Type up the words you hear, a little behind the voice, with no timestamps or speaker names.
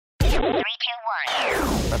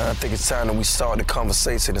I think it's time that we start the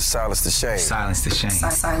conversation to silence the shame. Silence the shame.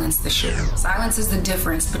 Silence the shame. Silence is the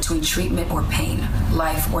difference between treatment or pain,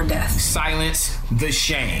 life or death. Silence the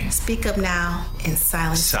shame. Speak up now and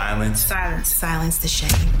silence the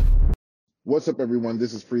shame. What's up, everyone?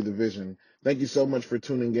 This is Free the Vision. Thank you so much for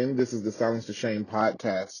tuning in. This is the Silence the Shame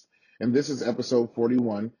podcast, and this is episode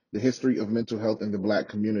 41, The History of Mental Health in the Black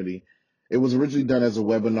Community. It was originally done as a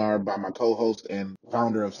webinar by my co-host and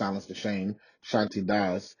founder of Silence the Shame, Shanti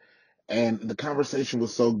Das, and the conversation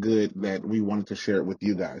was so good that we wanted to share it with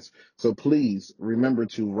you guys. So please remember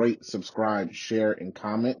to rate, subscribe, share, and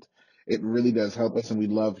comment. It really does help us, and we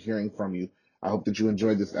love hearing from you. I hope that you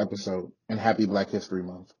enjoyed this episode, and happy Black History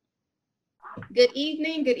Month. Good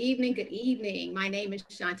evening, good evening, good evening. My name is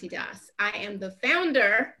Shanti Das. I am the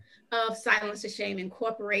founder of Silence the Shame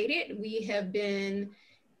Incorporated. We have been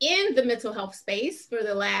in the mental health space for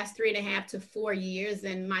the last 3.5 to 4 years,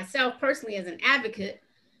 and myself personally as an advocate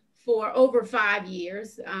for over 5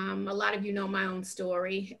 years. A lot of you know my own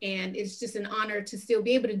story, and it's just an honor to still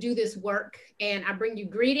be able to do this work. And I bring you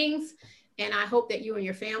greetings, and I hope that you and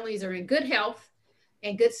your families are in good health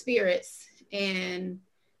and good spirits. And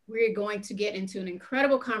we're going to get into an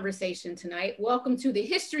incredible conversation tonight. Welcome to the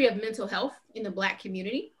history of mental health in the Black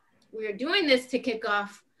community. We're doing this to kick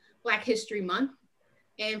off Black History Month.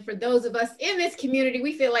 And for those of us in this community,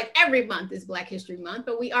 we feel like every month is Black History Month,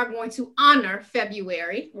 but we are going to honor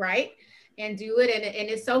February, right? And do it. And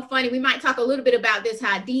it's so funny. We might talk a little bit about this,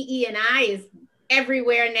 how DE&I is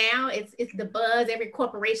everywhere now. It's the buzz. Every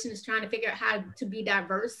corporation is trying to figure out how to be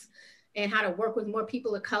diverse and how to work with more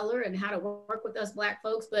people of color and how to work with us Black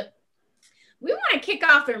folks. But we want to kick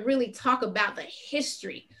off and really talk about the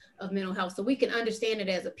history of mental health so we can understand it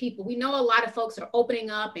as a people. We know a lot of folks are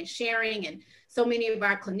opening up and sharing, and so many of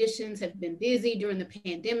our clinicians have been busy during the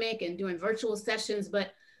pandemic and doing virtual sessions,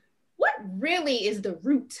 but what really is the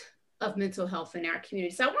root of mental health in our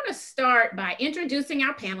community? So I want to start by introducing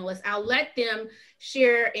our panelists. I'll let them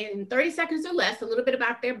share in 30 seconds or less a little bit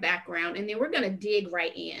about their background, and then we're going to dig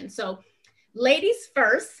right in. So ladies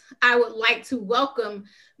first, I would like to welcome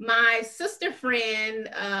my sister friend.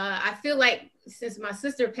 I feel like since my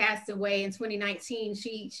sister passed away in 2019,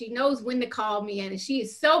 she knows when to call me, and she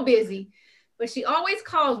is so busy, but she always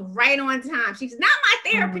calls right on time. She's not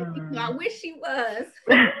my therapist. I wish she was.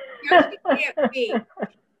 She can't be.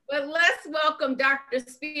 But let's welcome Dr.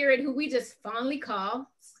 Spirit, who we just fondly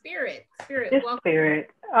call Spirit. Welcome.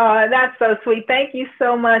 Spirit. Oh, that's so sweet. Thank you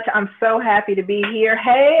so much. I'm so happy to be here.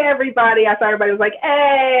 Hey, everybody. I thought everybody was like,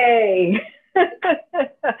 hey.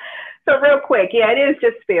 So real quick, yeah, it is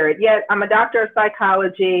just Spirit. Yeah, I'm a doctor of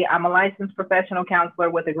psychology. I'm a licensed professional counselor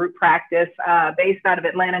with a group practice based out of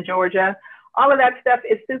Atlanta, Georgia. All of that stuff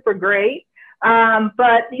is super great.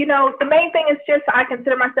 But, you know, the main thing is just I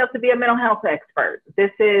consider myself to be a mental health expert.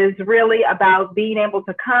 This is really about being able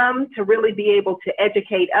to come to really be able to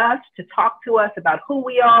educate us, to talk to us about who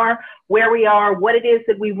we are, where we are, what it is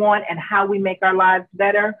that we want, and how we make our lives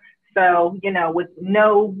better. So, you know, with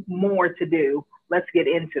no more to do, let's get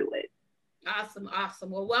into it. Awesome.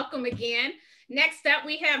 Well, welcome again. Next up,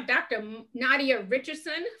 we have Dr. Nadia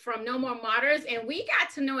Richardson from No More Martyrs, and we got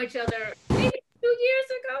to know each other maybe 2 years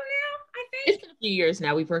ago now, I think. It's been a few years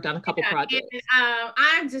now. We've worked on a couple projects. And,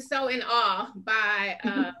 I'm just so in awe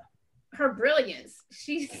by her brilliance.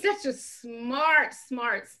 She's such a smart,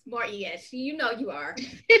 yes, you know you are.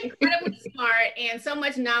 Incredibly smart, and so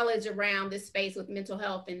much knowledge around this space with mental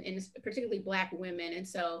health and particularly Black women. And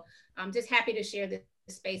so I'm just happy to share this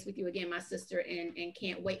space with you again, my sister, and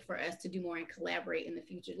can't wait for us to do more and collaborate in the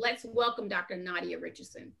future. Let's welcome Dr. Nadia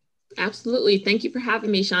Richardson. Absolutely. Thank you for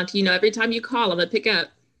having me, Shanti. You know, every time you call, I'm going to pick up.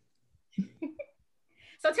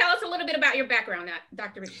 So tell us a little bit about your background,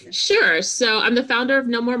 Dr. Richardson. Sure. So I'm the founder of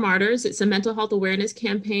No More Martyrs. It's a mental health awareness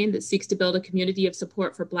campaign that seeks to build a community of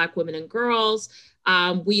support for Black women and girls.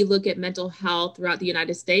 We look at mental health throughout the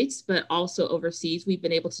United States, but also overseas. We've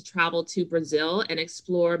been able to travel to Brazil and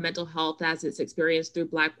explore mental health as it's experienced through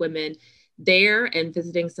Black women there, and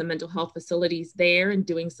visiting some mental health facilities there and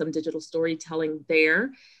doing some digital storytelling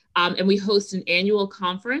there. And we host an annual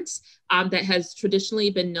conference that has traditionally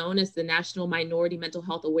been known as the National Minority Mental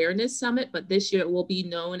Health Awareness Summit, but this year it will be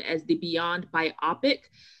known as the Beyond Biopic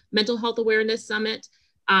Mental Health Awareness Summit.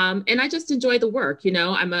 And I just enjoy the work. You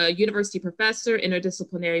know, I'm a university professor,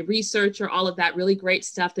 interdisciplinary researcher, all of that really great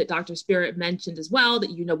stuff that Dr. Spirit mentioned as well, that,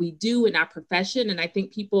 you know, we do in our profession. And I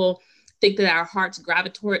think people think that our hearts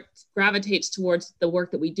gravitates towards the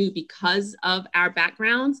work that we do because of our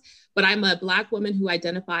backgrounds. But I'm a Black woman who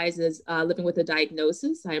identifies as living with a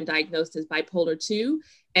diagnosis. I am diagnosed as bipolar 2.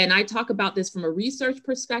 And I talk about this from a research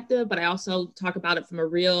perspective, but I also talk about it from a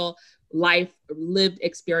real life lived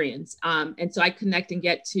experience. And so I connect and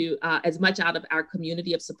get to as much out of our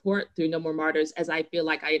community of support through No More Martyrs as I feel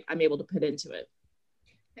like I'm able to put into it.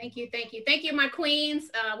 Thank you, thank you. Thank you, my queens.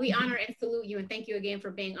 We honor and salute you, and thank you again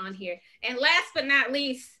for being on here. And last but not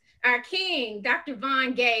least, our king, Dr.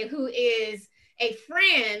 Vaughn Gay, who is a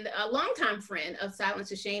friend, a longtime friend of Silence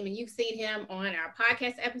to Shame, and you've seen him on our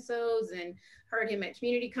podcast episodes and heard him at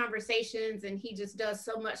community conversations, and he just does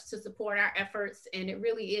so much to support our efforts, and it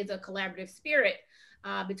really is a collaborative spirit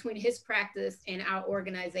between his practice and our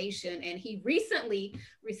organization. And he recently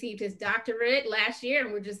received his doctorate last year,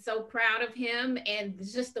 and we're just so proud of him and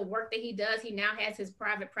just the work that he does. He now has his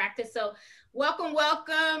private practice. So welcome,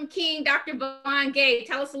 welcome, King Dr. Vaughn Gay.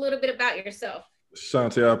 Tell us a little bit about yourself.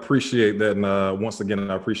 Shanti, I appreciate that. And once again,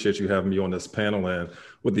 I appreciate you having me on this panel and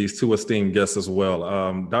with these two esteemed guests as well.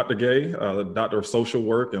 Dr. Gay, Doctor of Social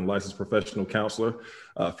Work and licensed professional counselor.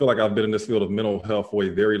 I feel like I've been in this field of mental health for a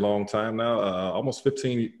very long time now, almost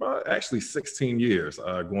 16 years,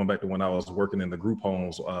 going back to when I was working in the group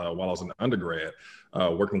homes while I was an undergrad,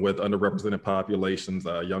 working with underrepresented populations,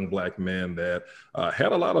 young Black men that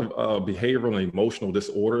had a lot of behavioral and emotional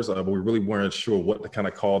disorders, but we really weren't sure what to kind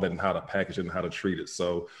of call that and how to package it and how to treat it.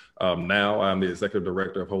 So now I'm the executive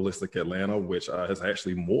director of Holistic Atlanta, which has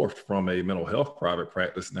actually morphed from a mental health private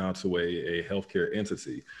practice now to a healthcare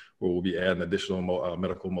entity, where we'll be adding additional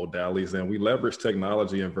medical modalities. And we leverage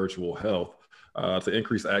technology and virtual health to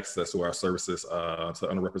increase access to our services to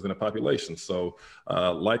underrepresented populations. So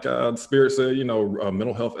like Spirit said, a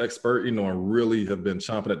mental health expert, and really have been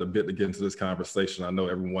chomping at the bit to get into this conversation. I know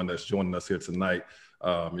everyone that's joining us here tonight,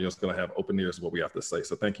 is going to have open ears to what we have to say.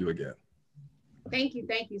 So thank you again. Thank you,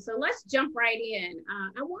 thank you. So let's jump right in.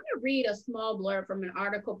 I want to read a small blurb from an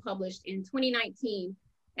article published in 2019,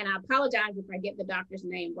 and I apologize if I get the doctor's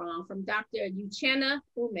name wrong, from Dr. Uchenna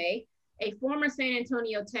Ume, a former San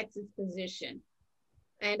Antonio, Texas physician.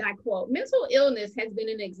 And I quote, "Mental illness has been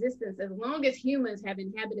in existence as long as humans have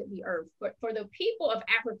inhabited the earth, but for the people of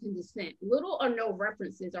African descent, little or no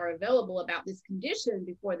references are available about this condition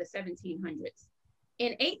before the 1700s.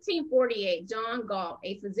 In 1848, John Galt,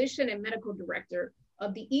 a physician and medical director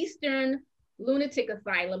of the Eastern Lunatic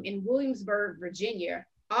Asylum in Williamsburg, Virginia,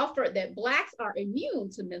 offered that Blacks are immune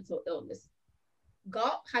to mental illness.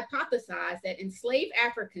 Galt hypothesized that enslaved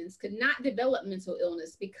Africans could not develop mental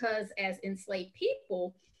illness because as enslaved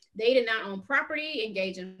people, they did not own property,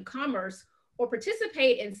 engage in commerce, or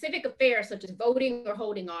participate in civic affairs such as voting or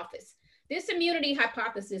holding office. This immunity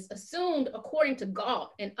hypothesis assumed, according to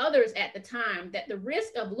Galt and others at the time, that the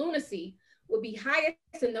risk of lunacy would be highest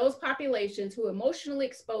in those populations who were emotionally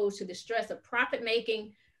exposed to the stress of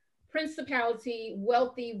profit-making, principality and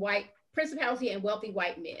wealthy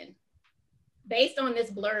white men." Based on this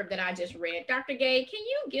blurb that I just read, Dr. Gay, can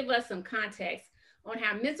you give us some context on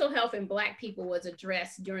how mental health in Black people was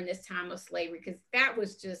addressed during this time of slavery? Because that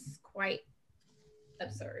was just quite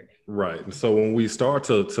absurd. Right. And so when we start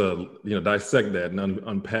to dissect that and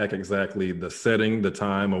unpack exactly the setting, the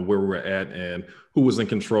time of where we're at and who was in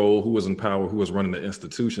control, who was in power, who was running the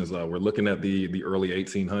institutions, we're looking at the early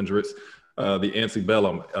 1800s. The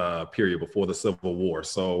antebellum period before the Civil War.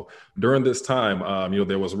 So during this time,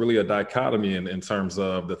 there was really a dichotomy in terms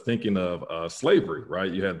of the thinking of slavery,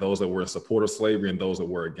 right? You had those that were in support of slavery and those that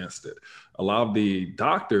were against it. A lot of the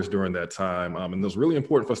doctors during that time, and it was really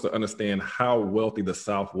important for us to understand how wealthy the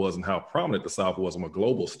South was and how prominent the South was on a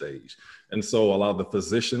global stage. And so a lot of the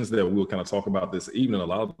physicians that we will kind of talk about this evening, a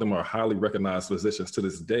lot of them are highly recognized physicians to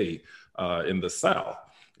this day in the South.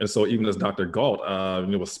 And so even as Dr. Galt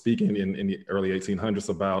was speaking in the early 1800s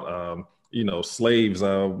about, slaves,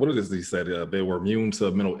 what it is he said, they were immune to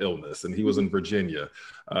mental illness, and he was in Virginia.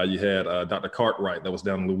 You had Dr. Cartwright that was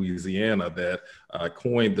down in Louisiana that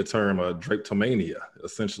coined the term drapetomania.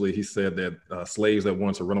 Essentially, he said that slaves that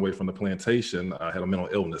wanted to run away from the plantation had a mental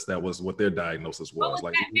illness. That was what their diagnosis was.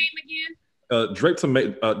 What was that name again?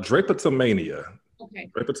 Drapetomania.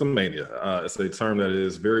 Okay. Drapetomania. It's a term that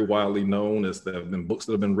is very widely known. There have been books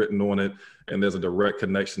that have been written on it, and there's a direct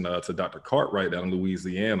connection to Dr. Cartwright down in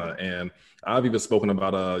Louisiana. And I've even spoken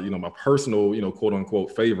about, my personal, quote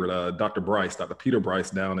unquote favorite, Dr. Peter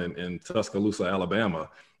Bryce down in Tuscaloosa,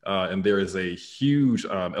 Alabama. And there is a huge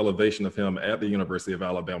elevation of him at the University of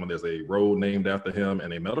Alabama. There's a road named after him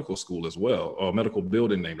and a medical school as well, or a medical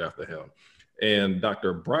building named after him. And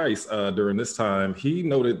Dr. Bryce, during this time, he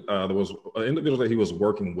noted there was an individual that he was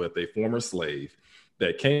working with, a former slave,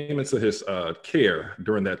 that came into his care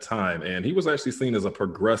during that time. And he was actually seen as a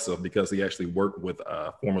progressive because he actually worked with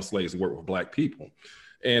former slaves, he worked with Black people.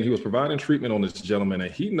 And he was providing treatment on this gentleman.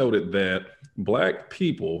 And he noted that Black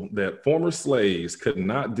people, that former slaves, could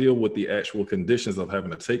not deal with the actual conditions of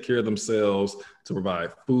having to take care of themselves, to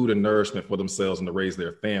provide food and nourishment for themselves and to raise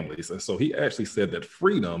their families. And so he actually said that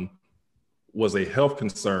freedom was a health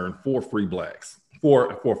concern for free Blacks,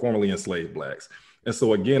 for formerly enslaved Blacks. And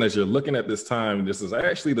so again, as you're looking at this time, this is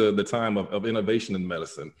actually the time of innovation in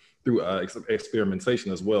medicine through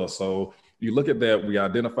experimentation as well. So you look at that, we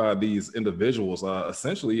identify these individuals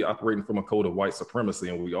essentially operating from a code of white supremacy.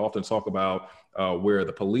 And we often talk about where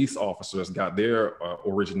the police officers got their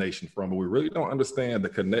origination from, but we really don't understand the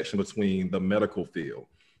connection between the medical field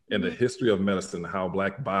and the history of medicine, how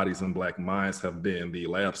Black bodies and Black minds have been the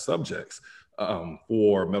lab subjects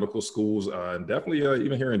for medical schools, and definitely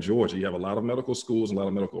even here in Georgia, you have a lot of medical schools and a lot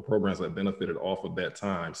of medical programs that benefited off of that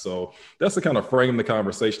time. So that's to kind of frame the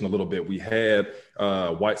conversation a little bit. We had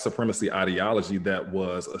white supremacy ideology that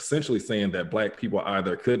was essentially saying that Black people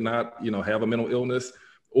either could not, have a mental illness,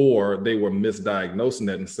 or they were misdiagnosing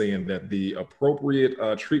that and saying that the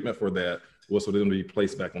appropriate treatment for that was for them to be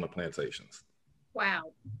placed back on the plantations.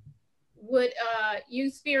 Wow. Would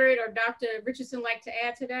you, Spirit, or Dr. Richardson like to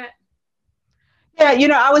add to that?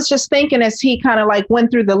 Yeah, I was just thinking as he kind of like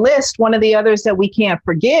went through the list, one of the others that we can't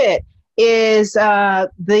forget is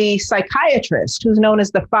the psychiatrist who's known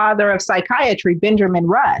as the father of psychiatry, Benjamin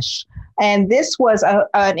Rush. And this was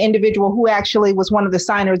an individual who actually was one of the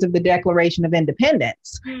signers of the Declaration of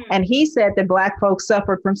Independence. And he said that Black folks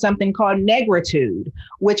suffered from something called negritude,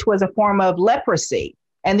 which was a form of leprosy.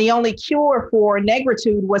 And the only cure for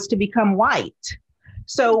negritude was to become white.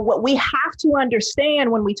 So what we have to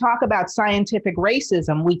understand when we talk about scientific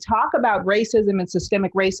racism, we talk about racism and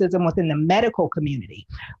systemic racism within the medical community,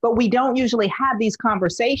 but we don't usually have these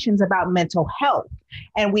conversations about mental health.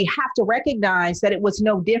 And we have to recognize that it was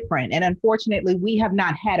no different. And unfortunately, we have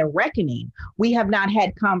not had a reckoning. We have not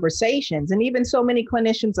had conversations. And even so many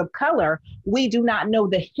clinicians of color, we do not know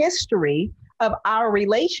the history of our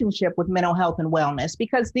relationship with mental health and wellness,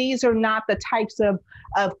 because these are not the types of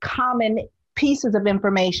common pieces of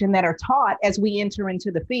information that are taught as we enter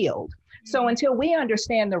into the field. So until we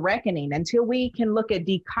understand the reckoning, until we can look at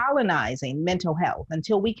decolonizing mental health,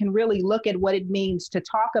 until we can really look at what it means to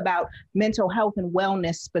talk about mental health and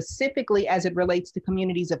wellness specifically as it relates to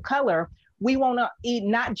communities of color, we won't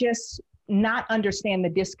not just not understand the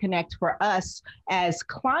disconnect for us as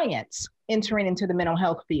clients entering into the mental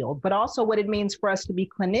health field, but also what it means for us to be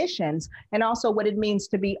clinicians, and also what it means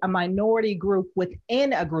to be a minority group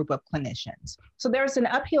within a group of clinicians. So there's an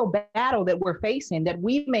uphill battle that we're facing that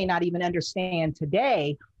we may not even understand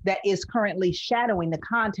today that is currently shadowing the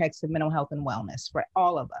context of mental health and wellness for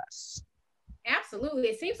all of us. Absolutely.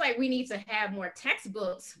 It seems like we need to have more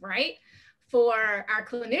textbooks, right, for our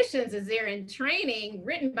clinicians as they're in training,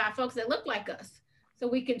 written by folks that look like us, so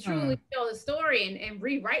we can truly tell the story and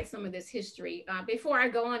rewrite some of this history. Before I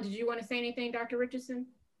go on, did you want to say anything, Dr. Richardson?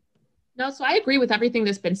 No, so I agree with everything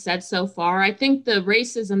that's been said so far. I think the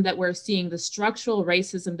racism that we're seeing, the structural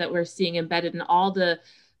racism that we're seeing embedded in all the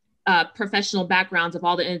professional backgrounds of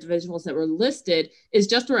all the individuals that were listed is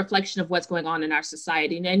just a reflection of what's going on in our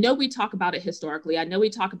society. And I know we talk about it historically. I know we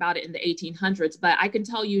talk about it in the 1800s, but I can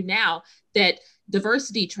tell you now that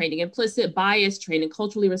diversity training, implicit bias training,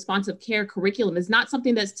 culturally responsive care curriculum is not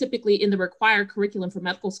something that's typically in the required curriculum for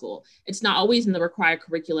medical school. It's not always in the required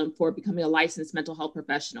curriculum for becoming a licensed mental health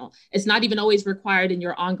professional. It's not even always required in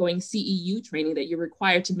your ongoing CEU training that you're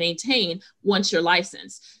required to maintain once you're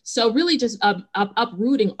licensed. So really just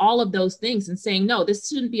uprooting all of those things and saying, no, this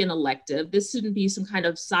shouldn't be an elective. This shouldn't be some kind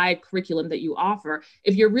of side curriculum that you offer.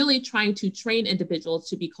 If you're really trying to train individuals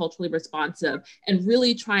to be culturally responsive and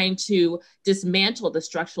really trying to dismantle the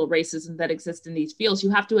structural racism that exists in these fields, you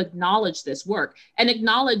have to acknowledge this work and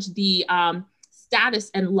acknowledge the status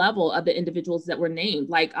and level of the individuals that were named,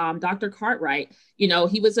 like Dr. Cartwright. He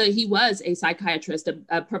was a psychiatrist,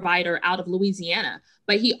 a provider out of Louisiana,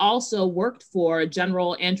 but he also worked for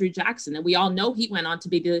General Andrew Jackson. And we all know he went on to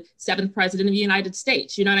be the 7th president of the United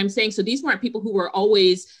States. You know what I'm saying? So these weren't people who were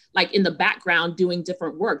always like in the background doing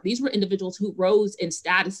different work. These were individuals who rose in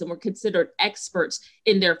status and were considered experts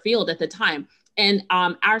in their field at the time. And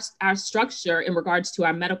our structure in regards to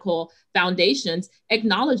our medical foundations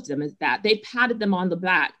acknowledged them as that. They patted them on the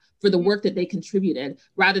back for the work that they contributed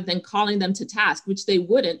rather than calling them to task, which they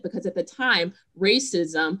wouldn't, because at the time,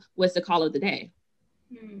 racism was the call of the day.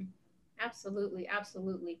 Absolutely,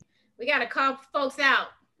 absolutely. We got to call folks out.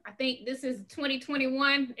 I think this is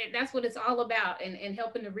 2021, and that's what it's all about, and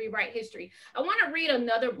helping to rewrite history. I want to read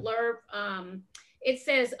another blurb. It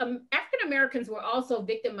says African Americans were also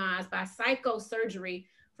victimized by psychosurgery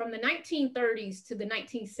from the 1930s to the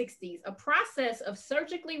 1960s, a process of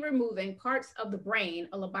surgically removing parts of the brain,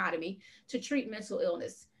 a lobotomy, to treat mental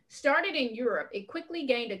illness. Started in Europe, it quickly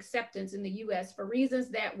gained acceptance in the US for reasons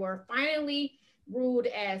that were finally ruled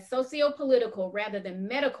as socio-political rather than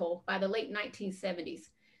medical by the late 1970s.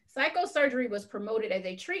 Psychosurgery was promoted as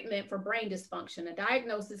a treatment for brain dysfunction, a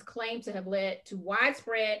diagnosis claimed to have led to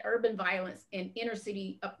widespread urban violence and inner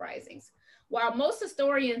city uprisings. While most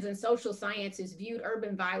historians and social scientists viewed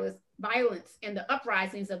urban violence and the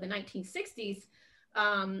uprisings of the 1960s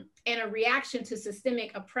and a reaction to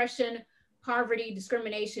systemic oppression, poverty,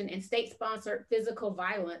 discrimination, and state-sponsored physical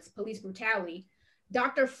violence, police brutality,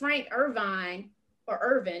 Dr. Frank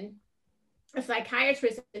Irvin, a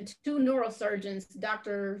psychiatrist and two neurosurgeons,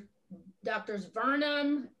 Drs.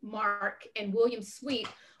 Vernon Mark and William Sweet,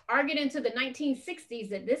 argued into the 1960s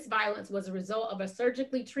that this violence was a result of a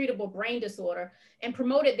surgically treatable brain disorder and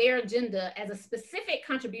promoted their agenda as a specific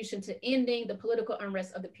contribution to ending the political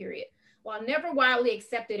unrest of the period. While never widely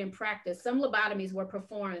accepted in practice, some lobotomies were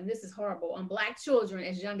performed, and this is horrible, on Black children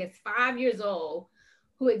as young as 5 years old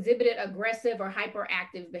who exhibited aggressive or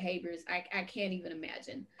hyperactive behaviors. I can't even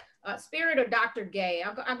imagine. Spirit or Dr. Gay,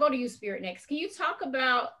 I'll go to you, Spirit, next. Can you talk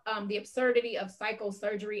about the absurdity of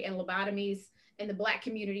psychosurgery and lobotomies in the Black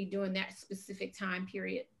community during that specific time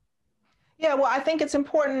period? Yeah, well, I think it's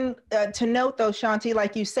important to note, though, Shanti,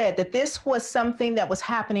 like you said, that this was something that was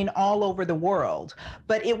happening all over the world,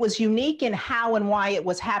 but it was unique in how and why it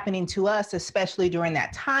was happening to us, especially during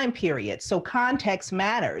that time period. So context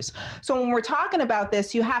matters. So when we're talking about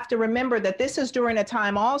this, you have to remember that this is during a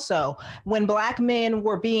time also when Black men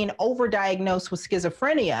were being overdiagnosed with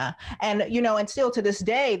schizophrenia. And, you know, and still to this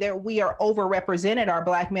day, we are overrepresented. Our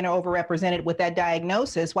Black men are overrepresented with that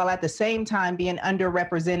diagnosis, while at the same time being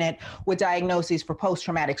underrepresented with diagnoses for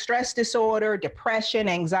post-traumatic stress disorder, depression,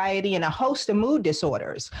 anxiety, and a host of mood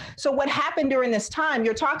disorders. So what happened during this time,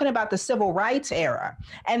 you're talking about the civil rights era,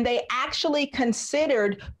 and they actually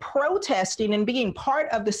considered protesting and being part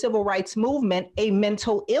of the civil rights movement a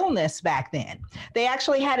mental illness back then. They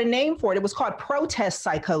actually had a name for it. It was called protest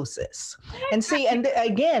psychosis. And see, and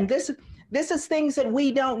again, this is things that we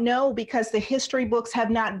don't know because the history books have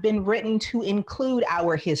not been written to include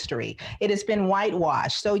our history. It has been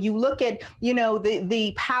whitewashed. So you look at, you know,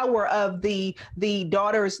 the power of the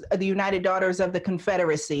daughters, the United Daughters of the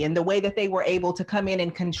Confederacy, and the way that they were able to come in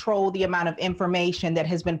and control the amount of information that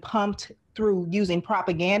has been pumped through using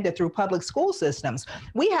propaganda through public school systems.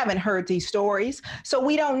 We haven't heard these stories. So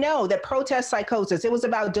we don't know that protest psychosis, it was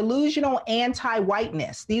about delusional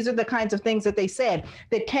anti-whiteness. These are the kinds of things that they said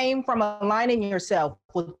that came from aligning yourself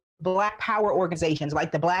with Black power organizations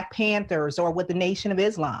like the Black Panthers or with the Nation of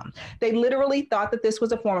Islam. They literally thought that this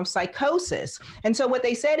was a form of psychosis. And so what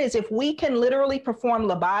they said is if we can literally perform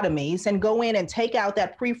lobotomies and go in and take out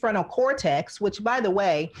that prefrontal cortex, which by the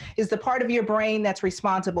way, is the part of your brain that's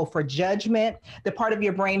responsible for judgment, the part of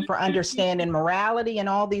your brain for understanding morality and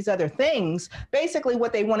all these other things, basically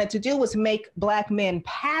what they wanted to do was make Black men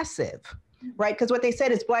passive. Right? Because what they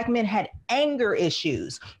said is Black men had anger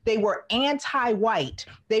issues. They were anti-white.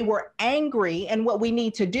 They were angry. And what we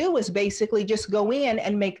need to do is basically just go in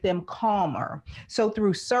and make them calmer. So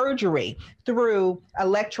through surgery, through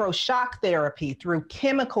electroshock therapy, through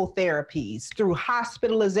chemical therapies, through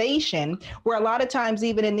hospitalization, where a lot of times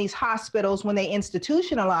even in these hospitals, when they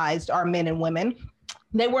institutionalized our men and women,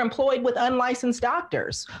 they were employed with unlicensed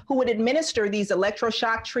doctors who would administer these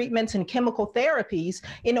electroshock treatments and chemical therapies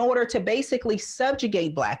in order to basically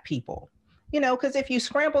subjugate Black people. You know, because if you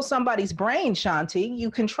scramble somebody's brain, Shanti,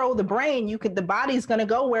 you control the brain, the body's going to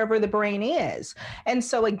go wherever the brain is. And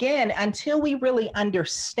so again, until we really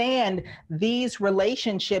understand these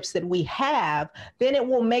relationships that we have, then it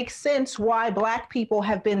will make sense why Black people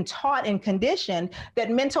have been taught and conditioned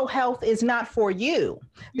that mental health is not for you.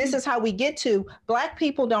 This is how we get to Black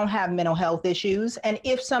people don't have mental health issues. And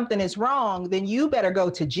if something is wrong, then you better go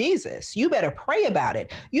to Jesus. You better pray about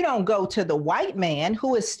it. You don't go to the white man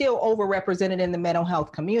who is still overrepresented in the mental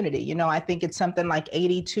health community. You know, I think it's something like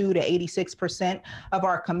 82 to 86% of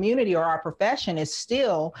our community or our profession is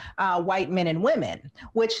still white men and women,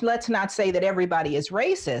 which let's not say that everybody is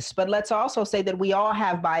racist, but let's also say that we all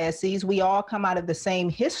have biases. We all come out of the same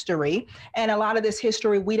history, and a lot of this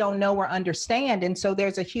history we don't know or understand. And so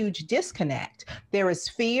there's a huge disconnect. There is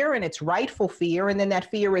fear, and it's rightful fear. And then that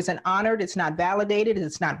fear isn't honored. It's not validated.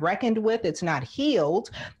 It's not reckoned with. It's not healed.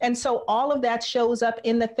 And so all of that shows up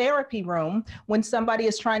in the therapy room room when somebody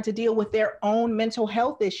is trying to deal with their own mental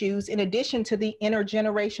health issues, in addition to the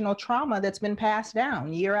intergenerational trauma that's been passed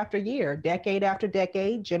down year after year, decade after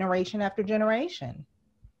decade, generation after generation.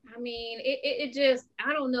 I mean, it just,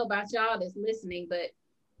 I don't know about y'all that's listening, but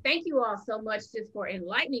thank you all so much just for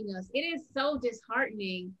enlightening us. It is so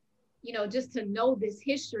disheartening, you know, just to know this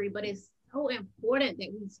history, but it's so important that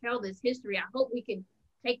we tell this history. I hope we can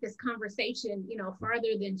take this conversation, you know,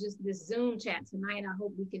 further than just this Zoom chat tonight. I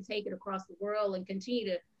hope we can take it across the world and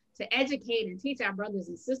continue to educate and teach our brothers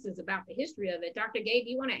and sisters about the history of it. Dr. Gabe,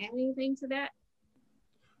 do you want to add anything to that?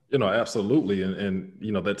 You know, absolutely. And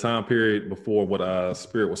you know, that time period before what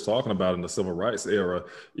Spirit was talking about in the civil rights era,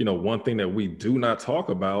 you know, one thing that we do not talk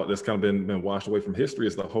about that's kind of been washed away from history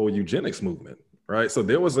is the whole eugenics movement, right? So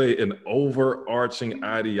there was an overarching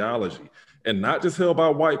ideology, and not just held by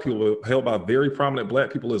white people, but held by very prominent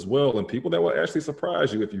Black people as well, and people that will actually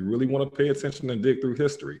surprise you if you really want to pay attention and dig through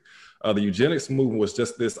history. The eugenics movement was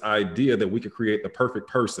just this idea that we could create the perfect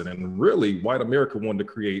person, and really white America wanted to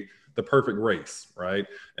create the perfect race, right?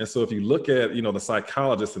 And so if you look at, you know, the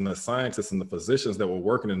psychologists and the scientists and the physicians that were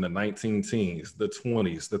working in the 19 teens, the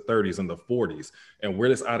 20s, the 30s, and the 40s, and where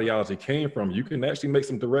this ideology came from, you can actually make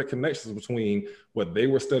some direct connections between what they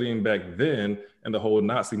were studying back then and the whole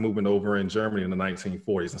Nazi movement over in Germany in the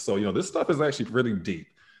 1940s. And so, you know, this stuff is actually really deep.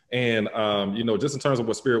 And, you know, just in terms of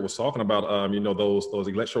what Spirit was talking about, you know, those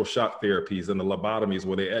electroshock therapies and the lobotomies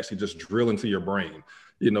where they actually just drill into your brain,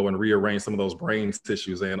 you know, and rearrange some of those brain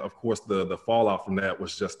tissues. And of course, the fallout from that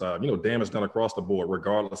was just, you know, damage done across the board,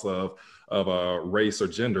 regardless of race or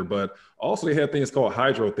gender. But also they had things called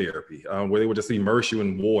hydrotherapy, where they would just immerse you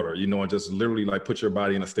in water, you know, and just literally like put your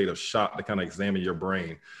body in a state of shock to kind of examine your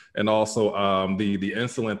brain. And also the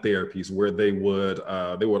insulin therapies, where they would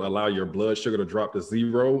allow your blood sugar to drop to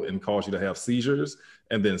 0 and cause you to have seizures,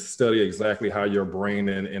 and then study exactly how your brain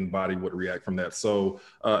and body would react from that. So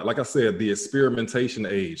like I said, the experimentation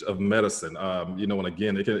age of medicine, you know, and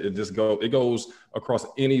again, it goes across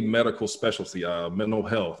any medical specialty, mental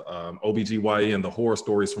health, OBGYN, the horror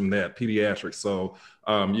stories from that, pediatrics. So,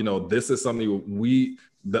 you know, this is something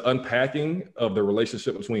the unpacking of the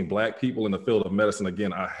relationship between Black people in the field of medicine,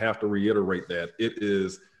 again, I have to reiterate that it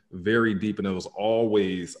is very deep, and it was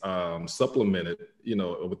always supplemented, you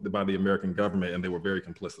know, by the American government, and they were very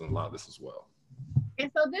complicit in a lot of this as well.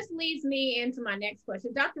 And so this leads me into my next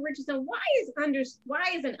question. Dr. Richardson, why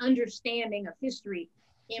is an understanding of history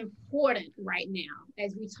important right now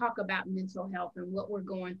as we talk about mental health and what we're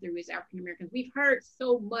going through as African Americans? We've heard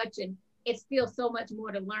so much, and it's still so much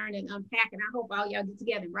more to learn and unpack. And I hope all y'all get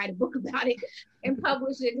together and write a book about it and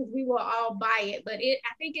publish it, because we will all buy it. But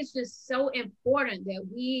I think it's just so important that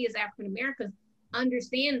we as African Americans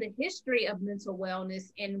understand the history of mental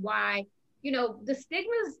wellness and why, you know, the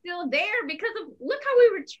stigma is still there because of, look how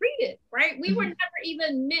we were treated, right? We were never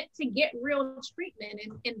even meant to get real treatment,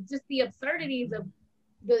 and just the absurdities of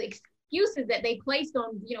the excuses that they placed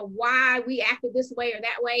on, you know, why we acted this way or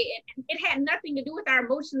that way. And it had nothing to do with our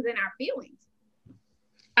emotions and our feelings.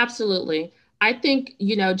 Absolutely. I think,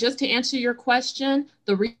 you know, just to answer your question,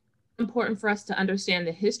 the reason it's important for us to understand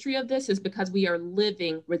the history of this is because we are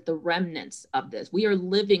living with the remnants of this. We are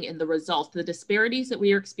living in the results. The disparities that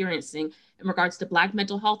we are experiencing in regards to Black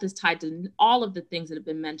mental health is tied to all of the things that have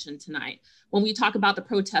been mentioned tonight. When we talk about the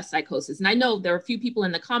protest psychosis, and I know there are a few people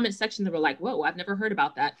in the comment section that were like, whoa, I've never heard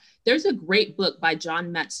about that. There's a great book by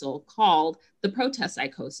John Metzl called The Protest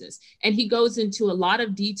Psychosis. And he goes into a lot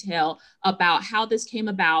of detail about how this came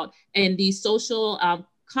about and the social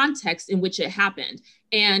context in which it happened.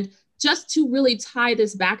 And just to really tie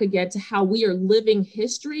this back again to how we are living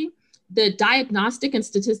history, the Diagnostic and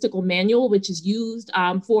Statistical Manual, which is used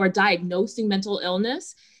for diagnosing mental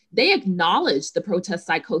illness, they acknowledged the protest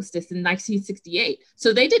psychosis in 1968.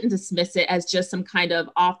 So they didn't dismiss it as just some kind of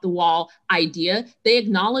off the wall idea. They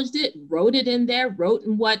acknowledged it, wrote it in there, wrote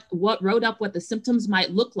up what the symptoms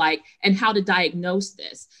might look like and how to diagnose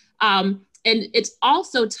this. And it's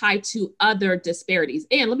also tied to other disparities.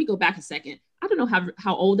 And let me go back a second. I don't know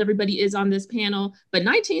how old everybody is on this panel, but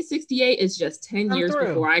 1968 is just 10 years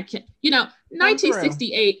before I can, you know,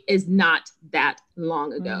 1968 is not that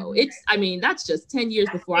long ago. Mm-hmm. That's just 10 years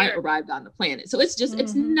before I arrived on the planet. So it's just,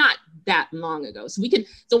 it's not that long ago. So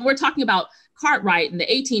when we're talking about Cartwright and the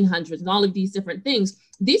 1800s and all of these different things,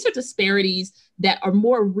 these are disparities that are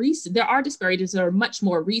more recent. There are disparities that are much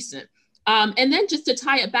more recent. And then just to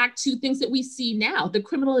tie it back to things that we see now, the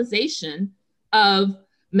criminalization of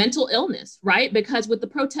mental illness, right? Because with the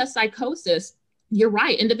protest psychosis, you're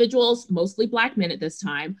right, individuals, mostly Black men at this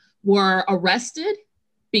time, were arrested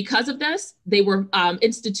because of this. They were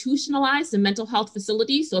institutionalized in mental health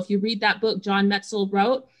facilities. So if you read that book John Metzl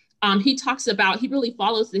wrote, he talks about, he really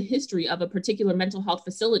follows the history of a particular mental health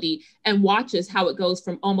facility and watches how it goes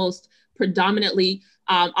from almost predominantly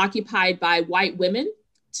occupied by white women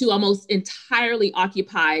to almost entirely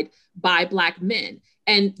occupied by Black men.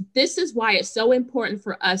 And this is why it's so important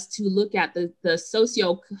for us to look at the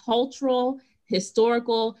socio-cultural,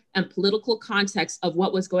 historical, and political context of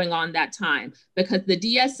what was going on that time, because the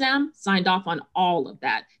DSM signed off on all of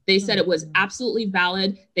that. They said it was absolutely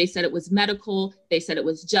valid. They said it was medical. They said it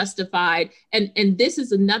was justified. And this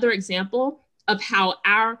is another example of how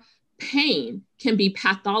our pain can be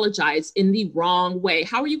pathologized in the wrong way.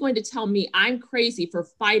 How are you going to tell me I'm crazy for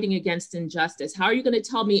fighting against injustice? How are you going to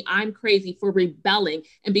tell me I'm crazy for rebelling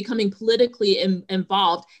and becoming politically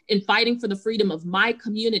involved in fighting for the freedom of my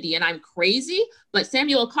community? And I'm crazy? But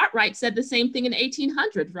Samuel Cartwright said the same thing in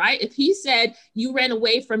 1800, right? If he said you ran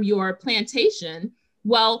away from your plantation,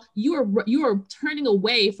 well, you are turning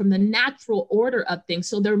away from the natural order of things.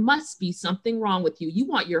 So there must be something wrong with you. You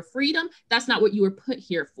want your freedom. That's not what you were put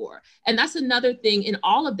here for. And that's another thing in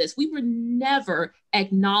all of this. We were never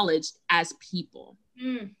acknowledged as people.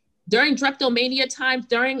 During Drapetomania times,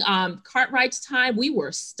 during Cartwright's time, we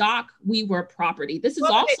were stock, we were property. This is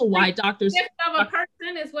also why doctors— gift of a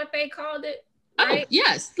person is what they called it. Right? Oh,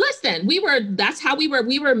 yes. Listen, that's how we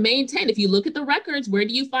were maintained. If you look at the records, where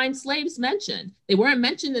do you find slaves mentioned? They weren't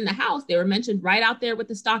mentioned in the house. They were mentioned right out there with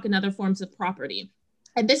the stock and other forms of property.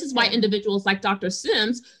 And this is why individuals like Dr.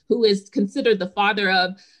 Sims, who is considered the father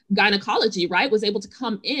of gynecology, right, was able to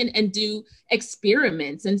come in and do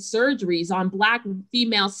experiments and surgeries on Black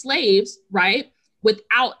female slaves, right,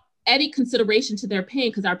 without any consideration to their pain,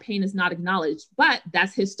 because our pain is not acknowledged. But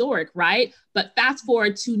that's historic, right? But fast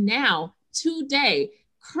forward to now, today,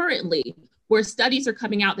 currently, where studies are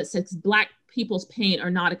coming out that says Black people's pain are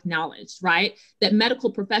not acknowledged, right? That medical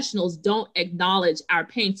professionals don't acknowledge our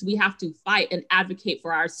pain. So we have to fight and advocate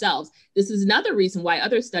for ourselves. This is another reason why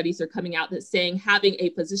other studies are coming out that's saying having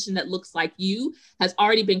a physician that looks like you has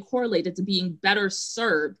already been correlated to being better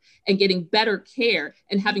served and getting better care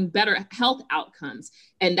and having better health outcomes.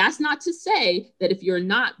 And that's not to say that if you're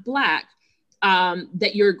not Black,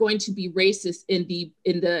 that you're going to be racist in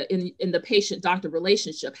the patient-doctor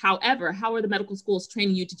relationship. However, how are the medical schools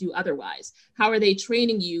training you to do otherwise? How are they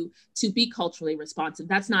training you to be culturally responsive?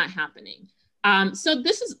 That's not happening. So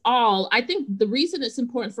this is all, I think the reason it's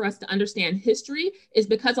important for us to understand history is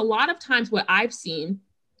because a lot of times what I've seen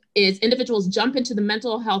is individuals jump into the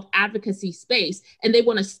mental health advocacy space and they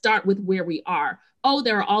want to start with where we are. Oh,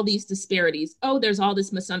 there are all these disparities. Oh, there's all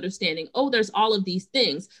this misunderstanding. Oh, there's all of these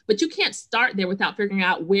things. But you can't start there without figuring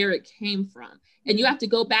out where it came from. And you have to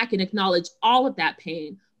go back and acknowledge all of that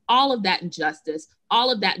pain, all of that injustice,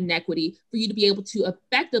 all of that inequity for you to be able to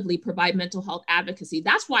effectively provide mental health advocacy.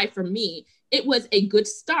 That's why, for me, it was a good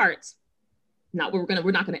start. We're not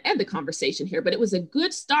going to end the conversation here, but it was a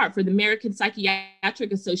good start for the American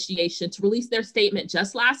Psychiatric Association to release their statement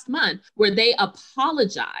just last month, where they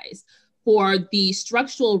apologized for the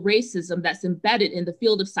structural racism that's embedded in the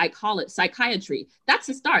field of psychiatry. That's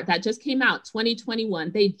a start. That just came out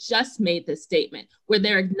 2021. They just made this statement where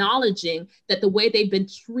they're acknowledging that the way they've been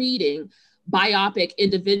treating biopic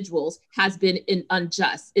individuals has been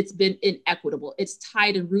unjust. It's been inequitable. It's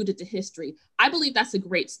tied and rooted to history. I believe that's a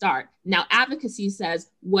great start. Now, advocacy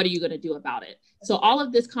says, what are you going to do about it? So all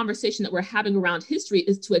of this conversation that we're having around history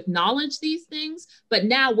is to acknowledge these things, but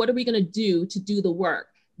now what are we going to do the work?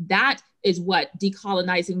 That is what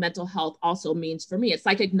decolonizing mental health also means for me. It's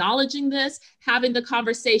like acknowledging this, having the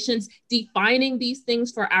conversations, defining these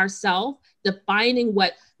things for ourselves, defining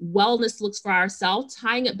what wellness looks for ourselves,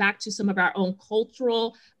 tying it back to some of our own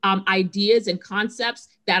cultural ideas and concepts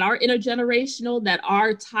that are intergenerational, that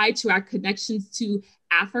are tied to our connections to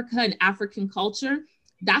Africa and African culture.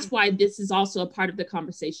 That's why this is also a part of the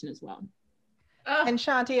conversation as well. And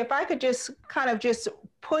Shanti, if I could just kind of just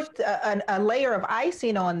put a layer of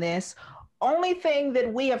icing on this, only thing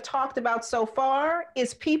that we have talked about so far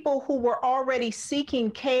is people who were already seeking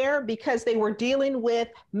care because they were dealing with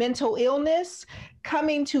mental illness,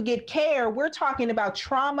 coming to get care. We're talking about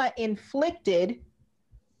trauma inflicted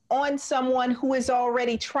on someone who is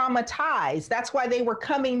already traumatized. That's why they were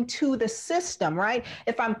coming to the system, right?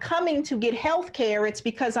 If I'm coming to get health care, it's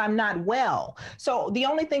because I'm not well. So the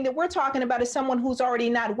only thing that we're talking about is someone who's already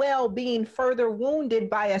not well being further wounded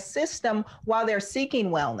by a system while they're seeking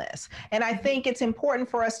wellness. And I think it's important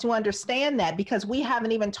for us to understand that, because we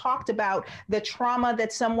haven't even talked about the trauma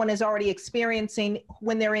that someone is already experiencing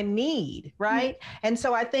when they're in need, right? And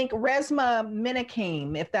so I think Resmaa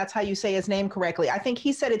Menakem, if that's how you say his name correctly, I think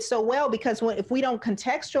he said it it so well, because if we don't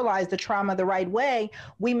contextualize the trauma the right way,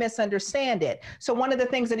 we misunderstand it. So one of the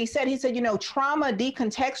things that he said, trauma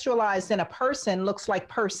decontextualized in a person looks like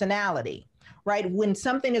personality. Right? When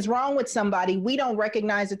something is wrong with somebody, we don't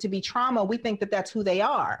recognize it to be trauma. We think that that's who they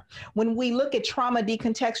are. When we look at trauma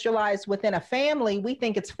decontextualized within a family, we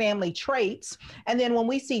think it's family traits. And then when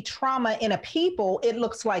we see trauma in a people, it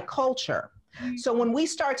looks like culture. So when we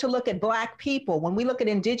start to look at Black people, when we look at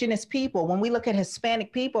Indigenous people, when we look at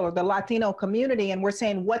Hispanic people or the Latino community, and we're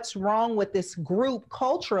saying what's wrong with this group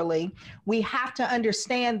culturally, we have to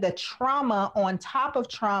understand the trauma on top of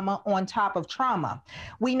trauma on top of trauma.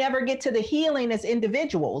 We never get to the healing as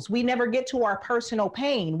individuals. We never get to our personal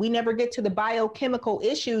pain. We never get to the biochemical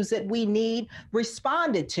issues that we need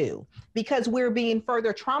responded to, because we're being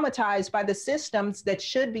further traumatized by the systems that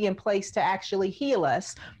should be in place to actually heal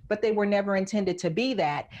us, but they were never intended to be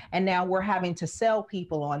that. And now we're having to sell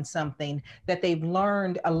people on something that they've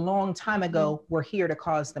learned a long time ago were here to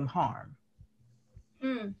cause them harm.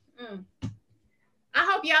 I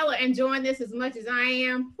hope y'all are enjoying this as much as I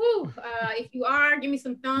am. Whew. If you are, give me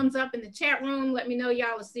some thumbs up in the chat room. Let me know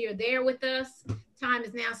y'all are still there with us. Time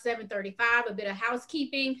is now 7:35, a bit of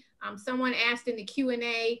housekeeping. Someone asked in the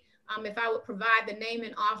Q&A, if I would provide the name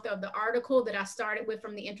and author of the article that I started with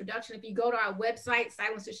from the introduction. If you go to our website,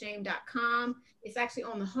 silencetoshame.com, it's actually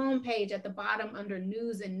on the homepage at the bottom under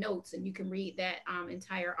news and notes, and you can read that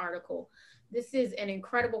entire article. This is an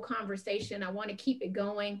incredible conversation. I want to keep it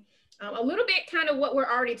going. A little bit kind of what we're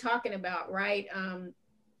already talking about, right?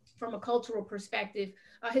 From a cultural perspective.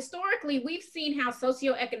 Historically, we've seen how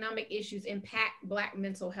socioeconomic issues impact Black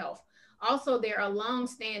mental health. Also, there are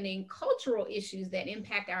longstanding cultural issues that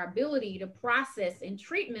impact our ability to process and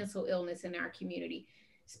treat mental illness in our community.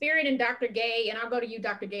 Spirit and Dr. Gay, and I'll go to you,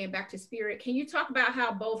 Dr. Gay, and back to Spirit. Can you talk about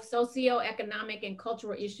how both socioeconomic and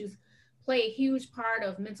cultural issues play a huge part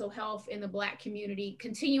of mental health in the Black community,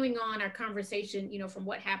 continuing on our conversation, from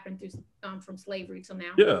what happened through from slavery till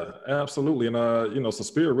now? Yeah, absolutely. And, so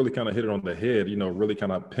Spirit really kind of hit it on the head, really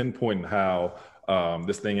kind of pinpointing how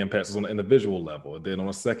this thing impacts us on an individual level, and then on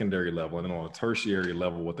a secondary level, and then on a tertiary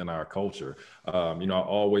level within our culture. I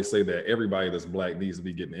always say that everybody that's Black needs to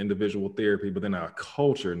be getting individual therapy, but then our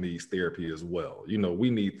culture needs therapy as well. We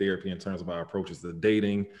need therapy in terms of our approaches to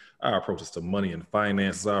dating, our approaches to money and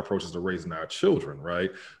finances, our approaches to raising our children,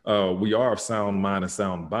 right? We are of sound mind and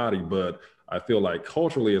sound body, but I feel like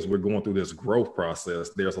culturally, as we're going through this growth process,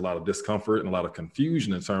 there's a lot of discomfort and a lot of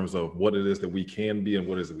confusion in terms of what it is that we can be and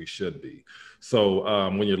what it is that we should be. So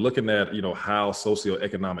when you're looking at, how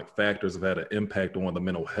socioeconomic factors have had an impact on the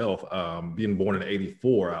mental health, being born in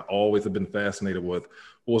 '84, I always have been fascinated with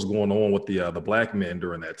what was going on with the Black men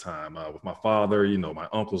during that time, with my father, my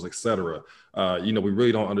uncles, et cetera. We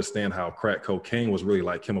really don't understand how crack cocaine was really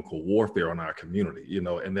like chemical warfare on our community,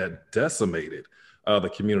 and that decimated the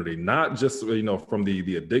community, not just, from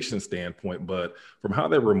the addiction standpoint, but from how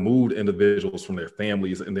they removed individuals from their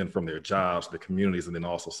families and then from their jobs, the communities, and then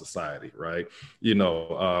also society, right?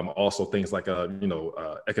 Also things like,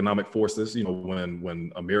 economic forces,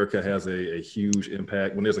 when America has a huge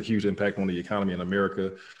impact, when there's a huge impact on the economy in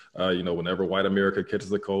America, whenever white America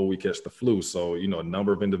catches a cold, we catch the flu. So, a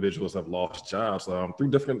number of individuals have lost jobs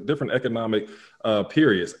through different economic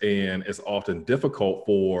periods. And it's often difficult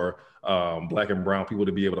for Black and brown people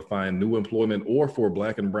to be able to find new employment, or for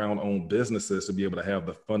Black and brown owned businesses to be able to have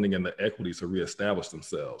the funding and the equity to reestablish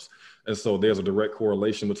themselves. And so there's a direct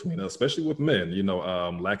correlation between, especially with men,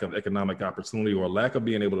 lack of economic opportunity or lack of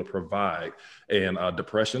being able to provide, and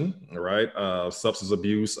depression, right? Substance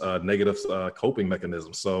abuse, negative coping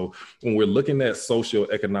mechanisms. So when we're looking at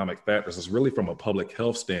socioeconomic factors, it's really from a public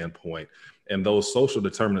health standpoint. And those social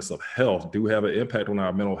determinants of health do have an impact on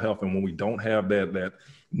our mental health. And when we don't have that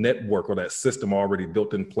network or that system already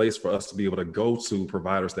built in place for us to be able to go to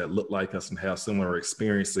providers that look like us and have similar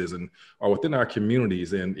experiences and are within our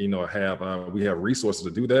communities, and we have resources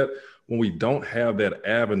to do that. When we don't have that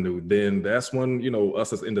avenue, then that's when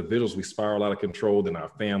us as individuals, we spiral out of control, then our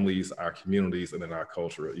families, our communities, and then our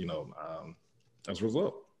culture, as a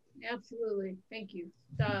result. Absolutely. Thank you.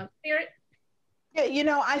 Spirit?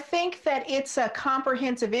 Yeah, I think that it's a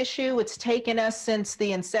comprehensive issue. It's taken us since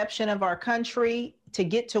the inception of our country to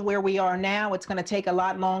get to where we are now. It's going to take a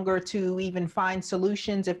lot longer to even find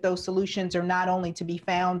solutions, if those solutions are not only to be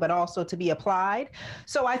found, but also to be applied.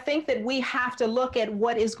 So I think that we have to look at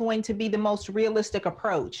what is going to be the most realistic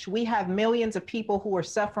approach. We have millions of people who are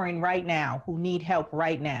suffering right now, who need help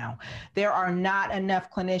right now. There are not enough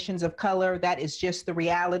clinicians of color. That is just the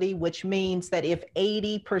reality, which means that if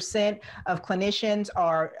 80% of clinicians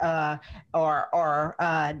are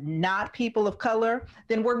not people of color,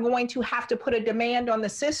 then we're going to have to put a demand demand on the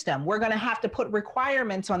system. We're going to have to put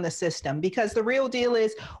requirements on the system, because the real deal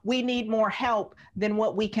is we need more help than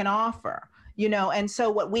what we can offer. You know, and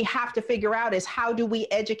so what we have to figure out is, how do we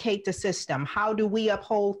educate the system? How do we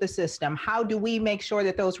uphold the system? How do we make sure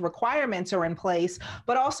that those requirements are in place?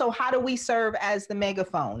 But also, how do we serve as the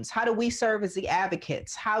megaphones? How do we serve as the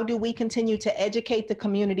advocates? How do we continue to educate the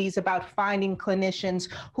communities about finding clinicians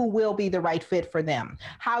who will be the right fit for them?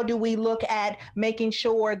 How do we look at making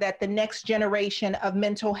sure that the next generation of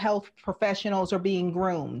mental health professionals are being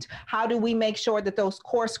groomed? How do we make sure that those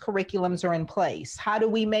course curriculums are in place? How do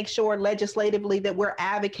we make sure legislatively that we're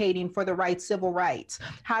advocating for the right civil rights?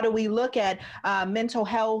 How do we look at mental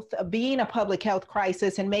health being a public health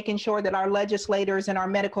crisis and making sure that our legislators and our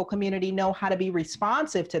medical community know how to be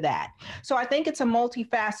responsive to that? So I think it's a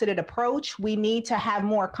multifaceted approach. We need to have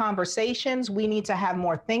more conversations. We need to have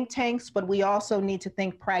more think tanks, but we also need to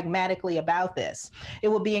think pragmatically about this. It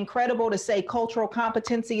would be incredible to say cultural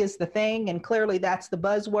competency is the thing, and clearly that's the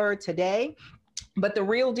buzzword today. But the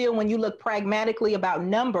real deal, when you look pragmatically about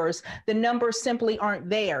numbers, the numbers simply aren't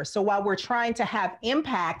there. So while we're trying to have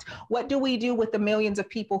impact, what do we do with the millions of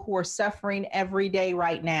people who are suffering every day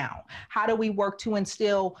right now? How do we work to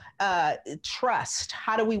instill trust?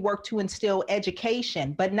 How do we work to instill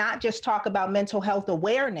education, but not just talk about mental health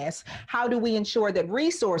awareness? How do we ensure that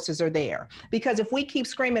resources are there? Because if we keep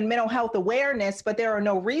screaming mental health awareness, but there are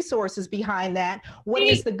no resources behind that, what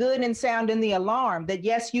is the good and sound in the alarm that,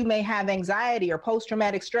 yes, you may have anxiety or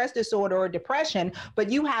post-traumatic stress disorder or depression, but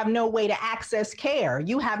you have no way to access care.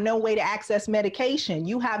 You have no way to access medication.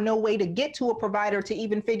 You have no way to get to a provider to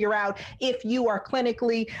even figure out if you are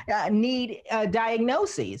clinically need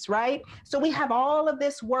diagnoses, right? So we have all of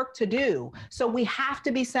this work to do. So we have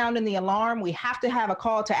to be sounding the alarm. We have to have a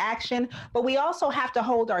call to action, but we also have to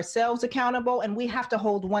hold ourselves accountable, and we have to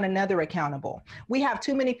hold one another accountable. We have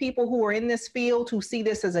too many people who are in this field who see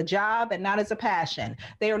this as a job and not as a passion.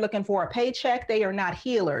 They are looking for a paycheck. They are not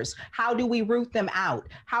healers. How do we root them out?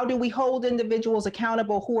 How do we hold individuals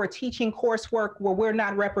accountable who are teaching coursework where we're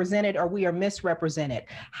not represented or we are misrepresented?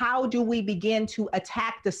 How do we begin to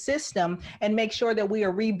attack the system and make sure that we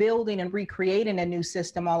are rebuilding and recreating a new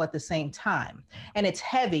system all at the same time? And it's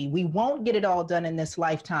heavy. We won't get it all done in this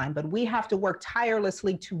lifetime, but we have to work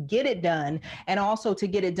tirelessly to get it done, and also to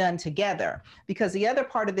get it done together. Because the other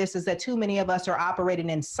part of this is that too many of us are operating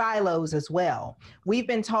in silos as well. We've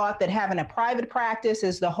been taught that having a private practice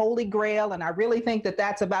is the holy grail, and I really think that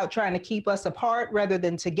that's about trying to keep us apart rather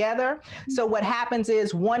than together. So what happens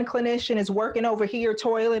is one clinician is working over here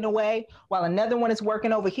toiling away while another one is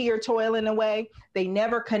working over here toiling away. They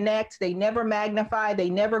never connect, they never magnify, they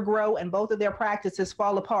never grow, and both of their practices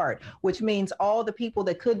fall apart, which means all the people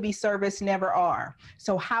that could be serviced never are.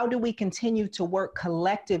 So how do we continue to work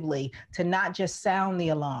collectively to not just sound the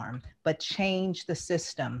alarm, but change the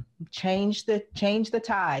system, change the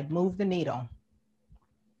tide, move the needle?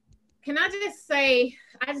 Can I just say,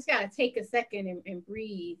 I just got to take a second and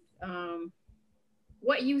breathe.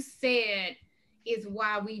 What you said is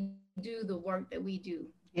why we do the work that we do.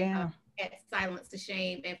 Yeah. At Silence the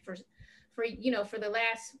Shame. And for the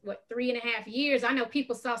last, 3.5 years, I know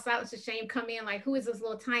people saw Silence the Shame come in like, who is this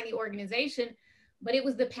little tiny organization? But it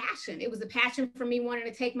was the passion. It was a passion for me wanting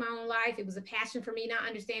to take my own life. It was a passion for me not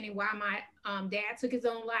understanding why my dad took his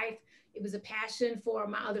own life. It was a passion for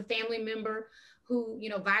my other family member who,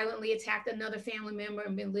 violently attacked another family member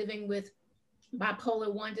and been living with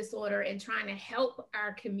bipolar 1 disorder and trying to help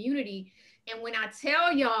our community. And when I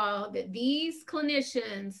tell y'all that these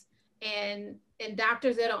clinicians and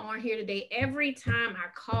doctors that are on here today, every time I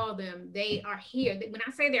call them, they are here. When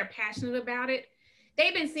I say they're passionate about it,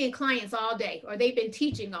 they've been seeing clients all day, or they've been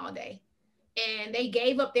teaching all day. And they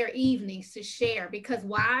gave up their evenings to share. Because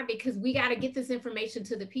why? Because we got to get this information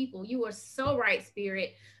to the people. You are so right,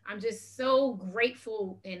 Spirit. I'm just so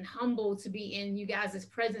grateful and humbled to be in you guys'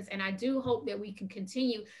 presence. And I do hope that we can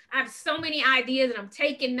continue. I have so many ideas and I'm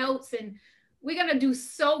taking notes, and we're going to do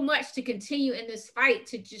so much to continue in this fight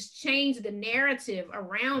to just change the narrative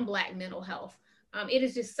around Black mental health. It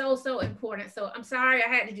is just so, so important. So I'm sorry I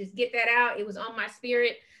had to just get that out. It was on my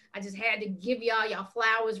spirit. I just had to give y'all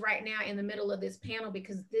flowers right now in the middle of this panel,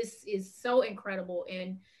 because this is so incredible.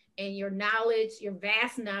 And your knowledge, your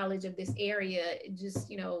vast knowledge of this area,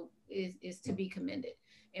 just, is to be commended.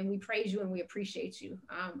 And we praise you and we appreciate you.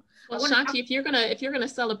 Well, Shanti, if you're gonna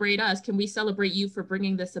celebrate us, can we celebrate you for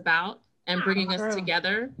bringing this about and bringing us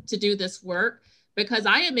together to do this work? Because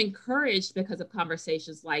I am encouraged because of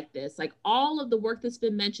conversations like this. Like all of the work that's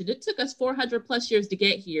been mentioned, it took us 400 plus years to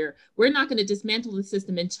get here. We're not going to dismantle the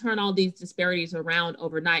system and turn all these disparities around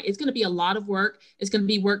overnight. It's going to be a lot of work. It's going to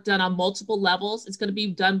be work done on multiple levels. It's going to be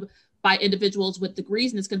done by individuals with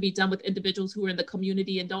degrees, and it's going to be done with individuals who are in the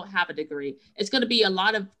community and don't have a degree. It's going to be a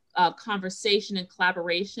lot of conversation and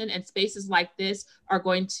collaboration, and spaces like this are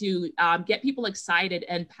going to get people excited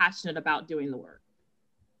and passionate about doing the work.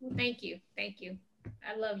 Thank you. Thank you.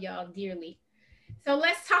 I love y'all dearly. So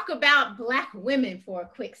let's talk about Black women for a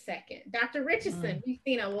quick second. Dr. Richardson, we've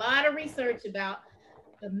seen a lot of research about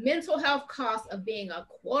the mental health costs of being a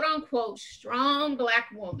quote unquote strong Black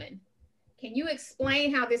woman. Can you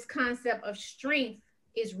explain how this concept of strength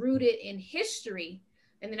is rooted in history?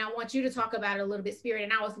 And then I want you to talk about it a little bit, Spirit.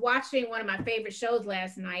 And I was watching one of my favorite shows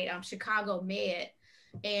last night, Chicago Med,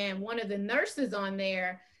 and one of the nurses on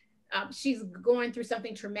there, she's going through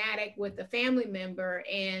something traumatic with a family member,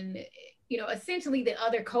 and essentially the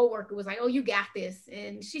other coworker was like, "Oh, you got this,"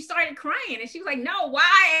 and she started crying, and she was like, "No,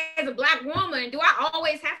 why, as a Black woman, do I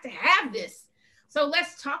always have to have this?" So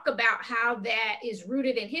let's talk about how that is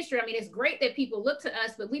rooted in history. I mean, it's great that people look to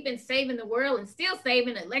us, but we've been saving the world and still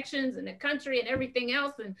saving elections and the country and everything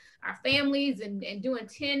else and our families and doing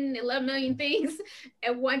 10, 11 million things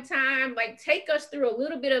at one time. Like, take us through a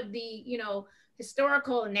little bit of the,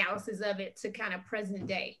 historical analysis of it to kind of present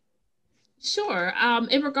day. Sure.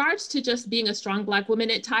 In regards to just being a strong Black woman,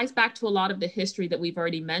 it ties back to a lot of the history that we've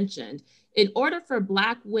already mentioned. In order for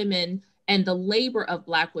Black women and the labor of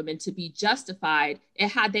Black women to be justified,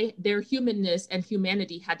 their humanness and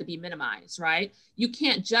humanity had to be minimized, right? You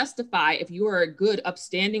can't justify, if you are a good,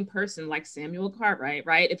 upstanding person like Samuel Cartwright,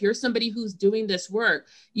 right? If you're somebody who's doing this work,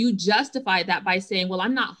 you justify that by saying, well,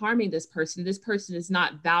 I'm not harming this person. This person is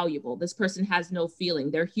not valuable. This person has no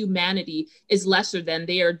feeling. Their humanity is lesser than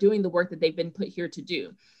they are doing the work that they've been put here to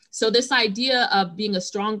do. So this idea of being a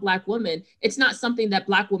strong Black woman, it's not something that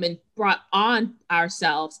Black women brought on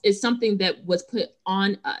ourselves. It's something that was put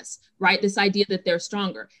on us, right? This idea that they're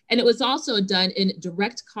stronger. And it was also done in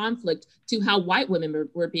direct conflict to how white women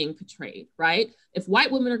were being portrayed, right? If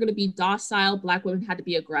white women are going to be docile, Black women had to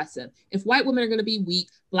be aggressive. If white women are going to be weak,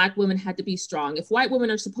 Black women had to be strong. If white women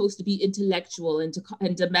are supposed to be intellectual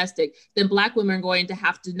and domestic, then Black women are going to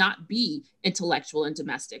have to not be intellectual and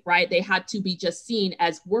domestic, right? They had to be just seen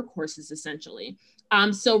as workhorses, essentially.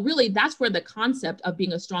 So really, that's where the concept of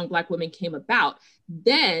being a strong Black woman came about.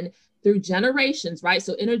 Then through generations, right?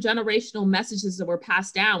 So intergenerational messages that were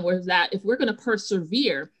passed down was that if we're going to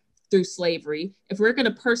persevere through slavery, if we're going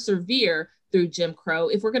to persevere through Jim Crow,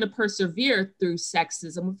 if we're going to persevere through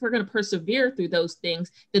sexism, if we're going to persevere through those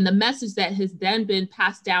things, then the message that has then been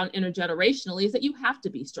passed down intergenerationally is that you have to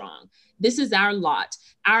be strong. This is our lot.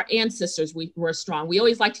 Our ancestors were strong. We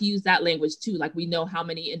always like to use that language too, like we know how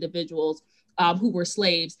many individuals who were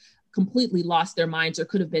slaves completely lost their minds or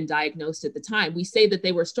could have been diagnosed at the time. We say that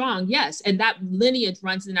they were strong, yes, and that lineage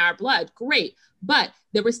runs in our blood, great, but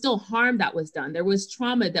there was still harm that was done. There was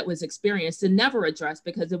trauma that was experienced and never addressed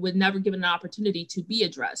because it was never given an opportunity to be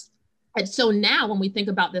addressed. And so now when we think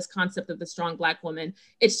about this concept of the strong Black woman,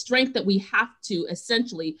 it's strength that we have to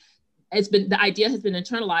essentially, the idea has been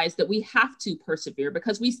internalized that we have to persevere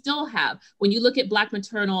because we still have, when you look at Black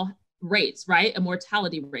maternal rates, right? And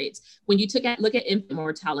mortality rates. When you look at infant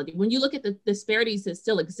mortality, when you look at the disparities that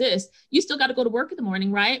still exist, you still got to go to work in the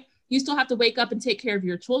morning, right? You still have to wake up and take care of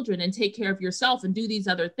your children and take care of yourself and do these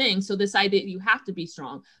other things. So this idea that you have to be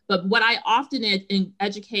strong. But what I often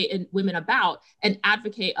educate women about and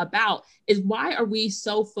advocate about is why are we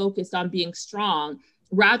so focused on being strong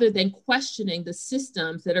rather than questioning the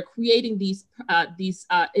systems that are creating these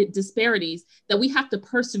disparities that we have to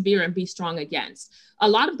persevere and be strong against. A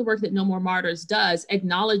lot of the work that No More Martyrs does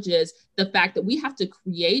acknowledges the fact that we have to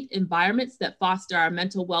create environments that foster our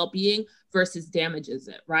mental well-being versus damages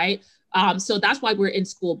it, right? So that's why we're in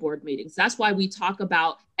school board meetings. That's why we talk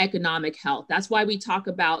about economic health. That's why we talk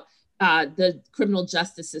about the criminal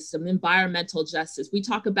justice system, environmental justice. We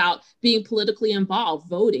talk about being politically involved,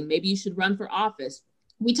 voting. Maybe you should run for office.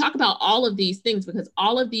 We talk about all of these things because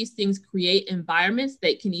all of these things create environments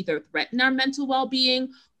that can either threaten our mental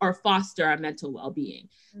well-being or foster our mental well-being.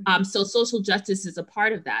 So social justice is a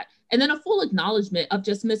part of that. And then a full acknowledgement of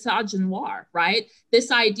just misogynoir, right? This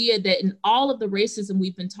idea that in all of the racism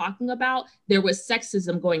we've been talking about, there was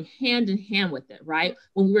sexism going hand in hand with it, right?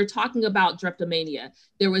 When we were talking about drapetomania,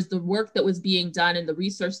 there was the work that was being done and the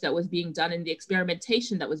research that was being done and the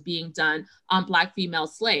experimentation that was being done on Black female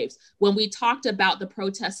slaves. When we talked about the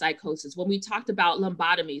protest psychosis, when we talked about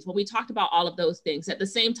lobotomies, when we talked about all of those things, at the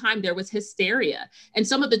same time, there was hysteria. And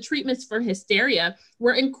some of the treatments for hysteria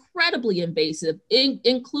were incredibly invasive,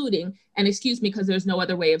 including, and excuse me, because there's no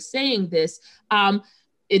other way of saying this,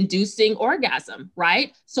 inducing orgasm,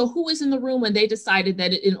 right? So who was in the room when they decided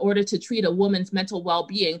that in order to treat a woman's mental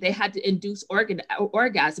well-being, they had to induce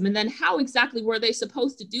orgasm? And then how exactly were they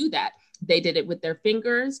supposed to do that? They did it with their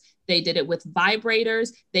fingers, they did it with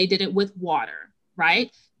vibrators, they did it with water,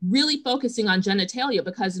 right? Really focusing on genitalia,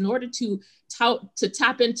 because in order to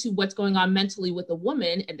tap into what's going on mentally with a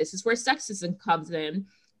woman, and this is where sexism comes in,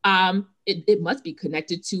 it must be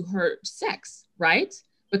connected to her sex, right?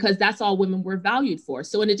 Because that's all women were valued for.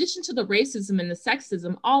 So in addition to the racism and the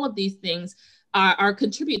sexism, all of these things are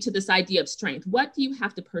contribute to this idea of strength. What do you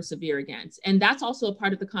have to persevere against? And that's also a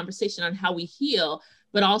part of the conversation on how we heal,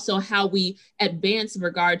 but also how we advance in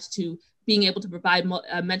regards to being able to provide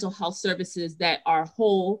mental health services that are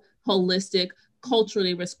whole, holistic,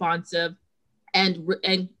 culturally responsive,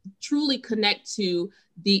 and truly connect to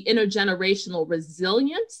the intergenerational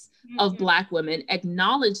resilience of Black women,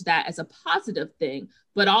 acknowledge that as a positive thing,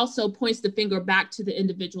 but also points the finger back to the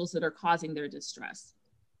individuals that are causing their distress.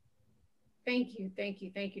 Thank you,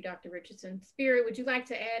 Dr. Richardson. Spirit, would you like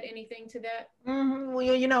to add anything to that?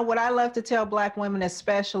 Well, you know, what I love to tell Black women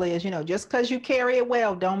especially is, you know, just because you carry it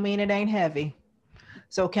well don't mean it ain't heavy.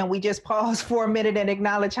 So can we just pause for a minute and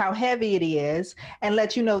acknowledge how heavy it is and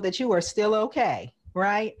let you know that you are still okay,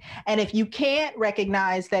 right? And if you can't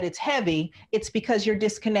recognize that it's heavy, it's because you're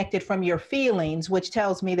disconnected from your feelings, which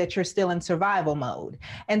tells me that you're still in survival mode.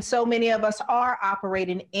 And so many of us are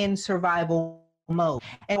operating in survival mode.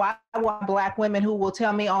 And I want Black women who will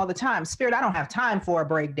tell me all the time, Spirit, I don't have time for a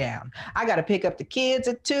breakdown. I got to pick up the kids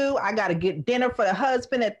at 2. I got to get dinner for the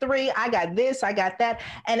husband at 3. I got this, I got that.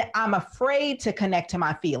 And I'm afraid to connect to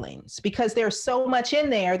my feelings because there's so much in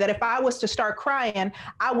there that if I was to start crying,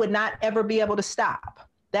 I would not ever be able to stop.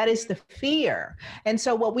 That is the fear. And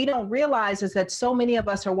so what we don't realize is that so many of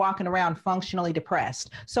us are walking around functionally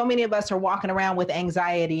depressed. So many of us are walking around with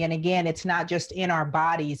anxiety. And again, it's not just in our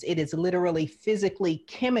bodies. It is literally physically,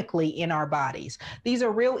 chemically in our bodies. These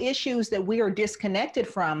are real issues that we are disconnected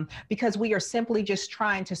from because we are simply just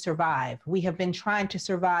trying to survive. We have been trying to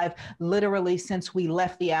survive literally since we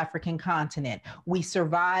left the African continent. We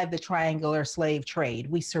survived the triangular slave trade.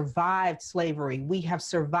 We survived slavery. We have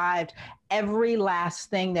survived every last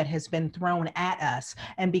thing that has been thrown at us.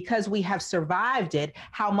 And because we have survived it,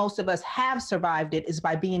 how most of us have survived it is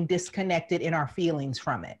by being disconnected in our feelings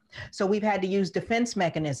from it. So we've had to use defense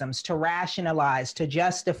mechanisms to rationalize, to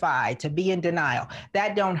justify, to be in denial.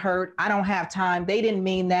 That don't hurt. I don't have time. They didn't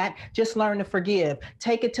mean that. Just learn to forgive.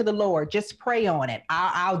 Take it to the Lord. Just pray on it.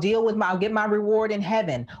 I'll get my reward in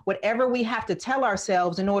heaven. Whatever we have to tell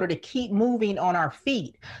ourselves in order to keep moving on our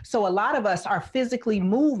feet. So a lot of us are physically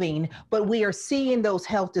moving, but we are seeing those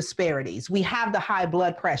health disparities. We have the high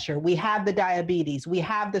blood pressure. We have the diabetes. We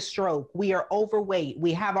have the stroke. We are overweight.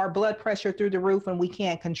 We have our blood pressure through the roof and we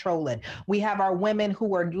can't control it. We have our women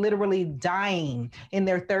who are literally dying in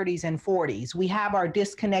their 30s and 40s. We have our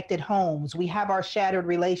disconnected homes. We have our shattered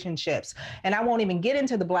relationships. And I won't even get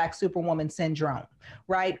into the Black Superwoman syndrome,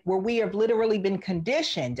 right? Where we have literally been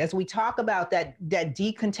conditioned, as we talk about that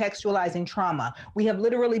decontextualizing trauma, we have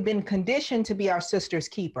literally been conditioned to be our sister's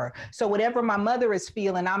keeper. So whatever my mother is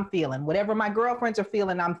feeling, I'm feeling. Whatever my girlfriends are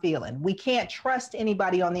feeling, I'm feeling. We can't trust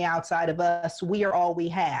anybody on the outside of us. We are all we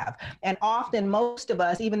have. And often most of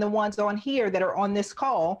us, even the ones on here that are on this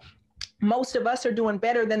call, most of us are doing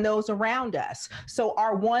better than those around us. So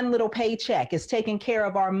our one little paycheck is taking care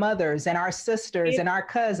of our mothers and our sisters and our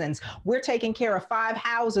cousins. We're taking care of 5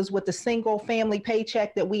 houses with the single family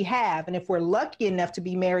paycheck that we have. And if we're lucky enough to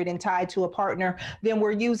be married and tied to a partner, then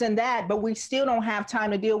we're using that, but we still don't have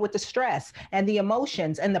time to deal with the stress and the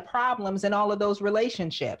emotions and the problems and all of those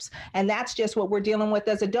relationships. And that's just what we're dealing with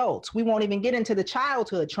as adults. We won't even get into the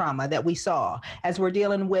childhood trauma that we saw as we're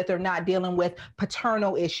dealing with or not dealing with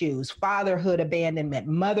paternal issues, fatherhood abandonment,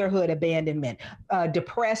 motherhood abandonment,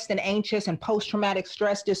 depressed and anxious and post-traumatic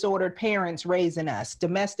stress disordered parents raising us,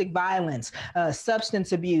 domestic violence,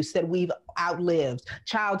 substance abuse that we've outlived,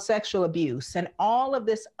 child sexual abuse, and all of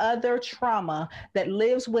this other trauma that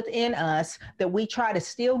lives within us that we try to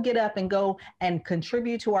still get up and go and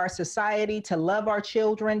contribute to our society, to love our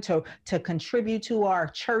children, to contribute to our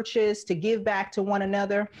churches, to give back to one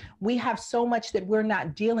another. We have so much that we're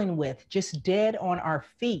not dealing with, just dead on our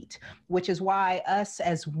feet, which is why us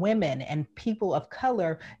as women and people of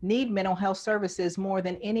color need mental health services more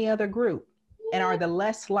than any other group and are the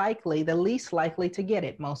least likely to get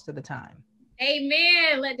it most of the time.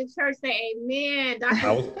 Amen. Let the church say amen.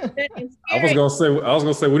 I was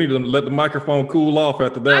gonna say we need to let the microphone cool off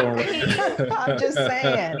after that one.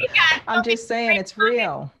 I'm just saying it's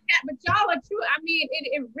real. but y'all are true. I mean,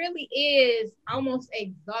 it really is almost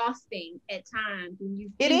exhausting at times when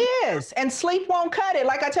you. It is, and sleep won't cut it.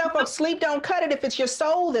 Like I tell folks, sleep don't cut it if it's your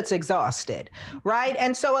soul that's exhausted, right?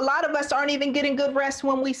 And so a lot of us aren't even getting good rest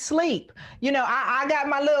when we sleep. You know, I got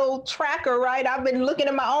my little tracker, right? I've been looking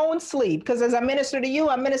at my own sleep because as I minister to you,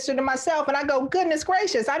 I minister to myself, and I go, goodness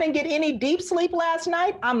gracious, I didn't get any deep sleep last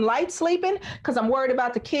night. I'm light sleeping because I'm worried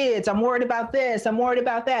about the kids. I'm worried about this. I'm worried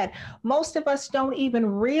about that. Most of us don't even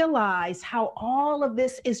realize how all of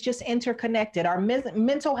this is just interconnected. Our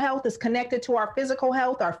mental health is connected to our physical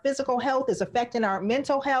health. Our physical health is affecting our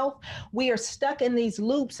mental health. We are stuck in these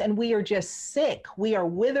loops and we are just sick. We are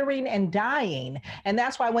withering and dying. And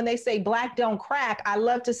that's why when they say black don't crack, I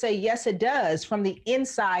love to say, yes, it does from the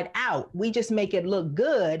inside out. We just make it look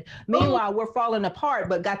good. Meanwhile, we're falling apart,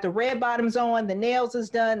 but got the red bottoms on, the nails is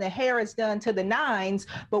done, the hair is done to the nines,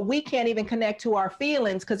 but we can't even connect to our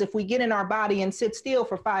feelings because if we get in our body and sit still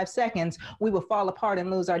for 5 seconds, we will fall apart and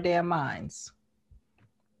lose our damn minds.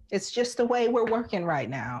 It's just the way we're working right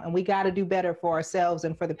now. And we got to do better for ourselves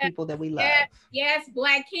and for the people that we love. Yes,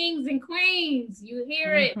 Black kings and queens. You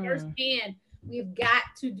hear it firsthand. We've got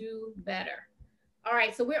to do better. All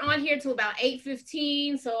right, so we're on here till about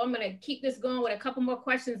 8:15. So I'm going to keep this going with a couple more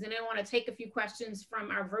questions, and then I want to take a few questions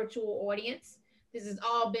from our virtual audience. This has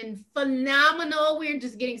all been phenomenal. We're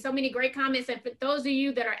just getting so many great comments. And for those of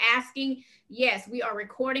you that are asking, yes, we are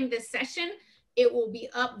recording this session. It will be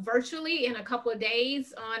up virtually in a couple of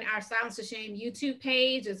days on our Silence to Shame YouTube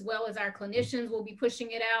page, as well as our clinicians will be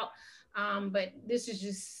pushing it out. But this is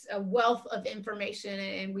just a wealth of information,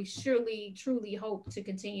 and we surely, truly hope to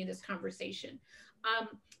continue this conversation.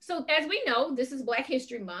 So as we know, this is Black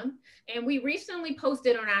History Month, and we recently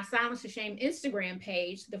posted on our Silence to Shame Instagram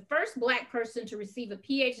page the first Black person to receive a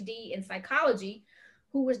PhD in psychology,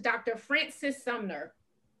 who was Dr. Francis Sumner.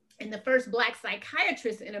 And the first Black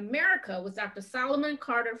psychiatrist in America was Dr. Solomon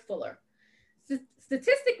Carter Fuller.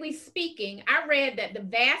 Statistically speaking, I read that the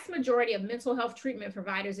vast majority of mental health treatment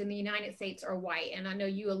providers in the United States are white. And I know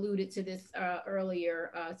you alluded to this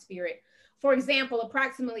earlier, Spirit. For example,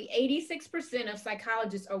 approximately 86% of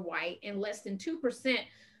psychologists are white and less than 2%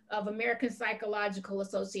 of American Psychological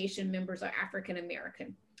Association members are African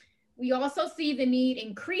American. We also see the need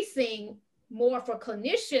increasing more for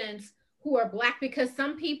clinicians who are Black because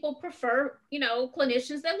some people prefer, you know,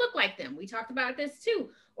 clinicians that look like them. We talked about this too,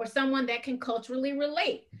 or someone that can culturally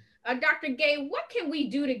relate. Dr. Gay, what can we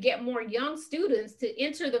do to get more young students to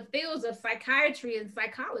enter the fields of psychiatry and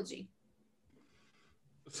psychology?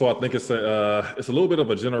 So I think it's a little bit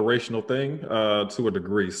of a generational thing to a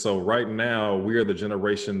degree. So right now we are the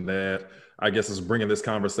generation that I guess is bringing this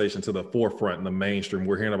conversation to the forefront in the mainstream.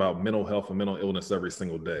 We're hearing about mental health and mental illness every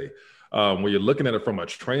single day. When you're looking at it from a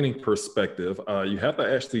training perspective, you have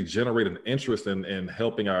to actually generate an interest in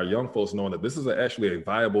helping our young folks knowing that this is actually a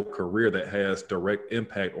viable career that has direct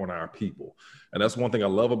impact on our people. And that's one thing I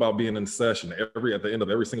love about being in session. At the end of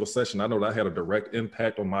every single session, I know that I had a direct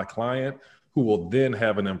impact on my client, who will then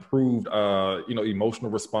have an improved,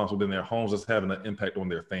 emotional response within their homes, that's having an impact on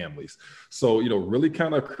their families. So, really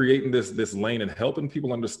kind of creating this lane and helping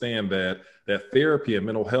people understand that therapy and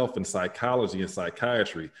mental health and psychology and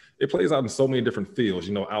psychiatry, it plays out in so many different fields,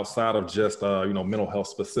 outside of just, mental health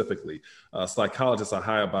specifically. Psychologists are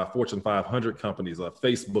hired by Fortune 500 companies,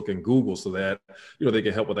 Facebook and Google, so that, they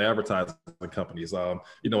can help with advertising companies.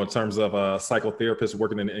 In terms of psychotherapists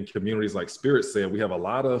working in communities, like Spirit said, we have a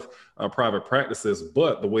lot of private practices,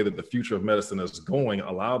 but the way that the future of medicine is going,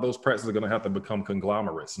 a lot of those practices are going to have to become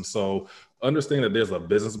conglomerates. And so understand that there's a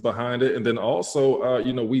business behind it. And then also,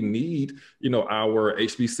 we need, our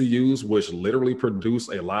HBCUs, which literally produce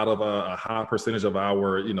a lot of a high percentage of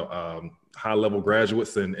our, high level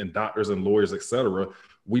graduates and doctors and lawyers, et cetera.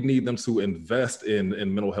 We need them to invest in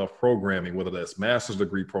mental health programming, whether that's master's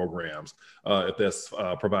degree programs, if that's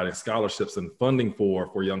providing scholarships and funding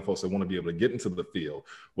for young folks that want to be able to get into the field,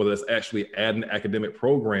 whether that's actually adding academic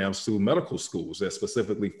programs to medical schools that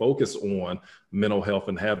specifically focus on mental health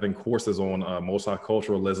and having courses on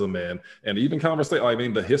multiculturalism and even conversation. I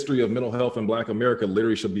mean, the history of mental health in Black America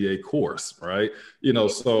literally should be a course, right?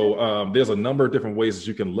 So there's a number of different ways that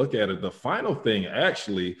you can look at it. The final thing,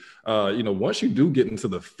 actually, once you do get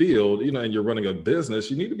into the field, and you're running a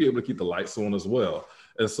business, you need to be able to keep the lights on as well.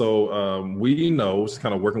 And so we know, just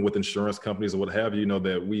kind of working with insurance companies or what have you,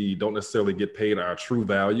 that we don't necessarily get paid our true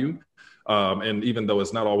value And even though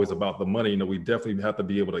it's not always about the money, we definitely have to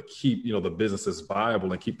be able to keep, the businesses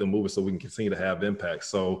viable and keep them moving so we can continue to have impact.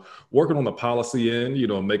 So working on the policy end,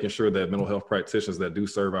 making sure that mental health practitioners that do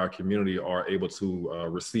serve our community are able to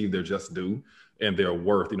receive their just due and their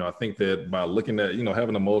worth. I think that by looking at,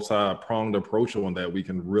 having a multi-pronged approach on that, we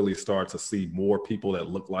can really start to see more people that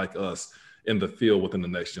look like us in the field within the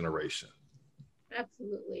next generation.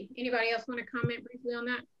 Absolutely. Anybody else want to comment briefly on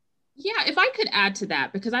that? Yeah, if I could add to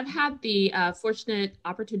that, because I've had the fortunate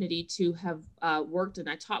opportunity to have worked, and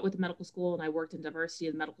I taught with the medical school and I worked in diversity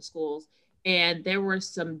in medical schools. And there were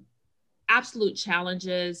some absolute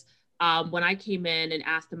challenges when I came in and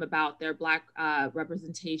asked them about their Black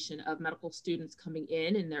representation of medical students coming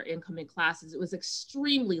in their incoming classes. It was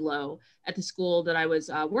extremely low at the school that I was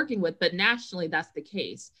working with, but nationally that's the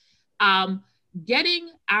case. Getting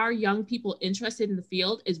our young people interested in the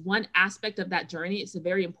field is one aspect of that journey. It's a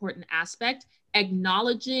very important aspect.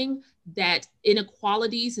 Acknowledging that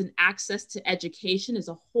inequalities and access to education is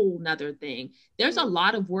a whole nother thing. There's a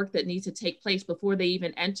lot of work that needs to take place before they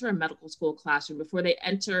even enter a medical school classroom, before they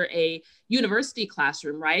enter a university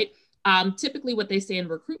classroom, right? Typically what they say in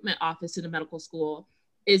recruitment office in a medical school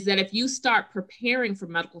is that if you start preparing for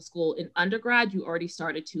medical school in undergrad, you already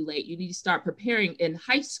started too late. You need to start preparing in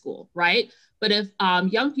high school, right? But if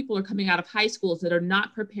young people are coming out of high schools that are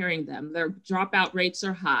not preparing them, their dropout rates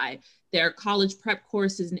are high, their college prep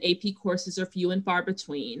courses and AP courses are few and far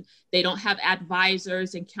between, they don't have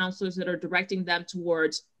advisors and counselors that are directing them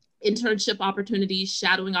towards internship opportunities,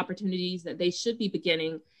 shadowing opportunities that they should be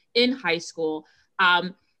beginning in high school,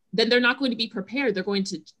 then they're not going to be prepared. They're going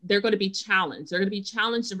to be challenged. They're going to be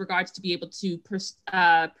challenged in regards to be able to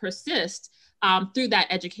persist through that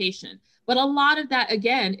education. But a lot of that,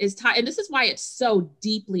 again, is tied, and this is why it's so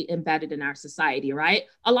deeply embedded in our society, right?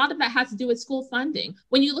 A lot of that has to do with school funding.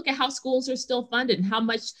 When you look at how schools are still funded and how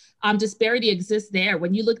much disparity exists there,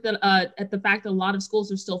 when you look at the fact that a lot of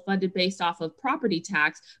schools are still funded based off of property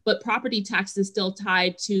tax, but property tax is still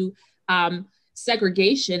tied to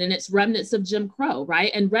segregation and its remnants of Jim Crow,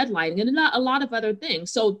 right? And redlining and a lot of other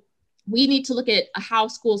things. So we need to look at how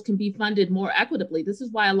schools can be funded more equitably. This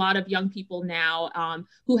is why a lot of young people now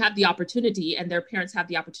who have the opportunity and their parents have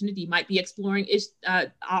the opportunity might be exploring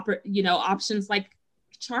options like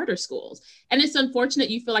charter schools. And it's unfortunate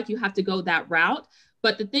you feel like you have to go that route.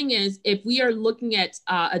 But the thing is, if we are looking at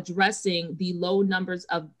addressing the low numbers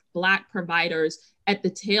of Black providers at the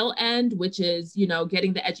tail end, which is,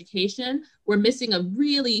 getting the education, we're missing a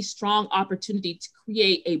really strong opportunity to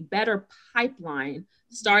create a better pipeline,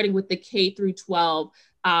 starting with the K through 12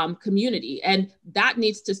 community. And that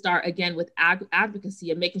needs to start again with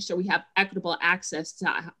advocacy and making sure we have equitable access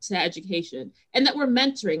to education and that we're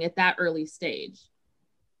mentoring at that early stage.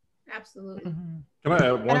 Absolutely. Mm-hmm. Can I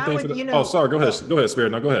add one thing to that? Oh, sorry. Go ahead,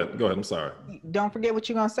 Spirit. No, go ahead. I'm sorry. Don't forget what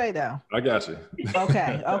you're going to say, though. I got you.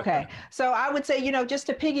 Okay. So I would say, just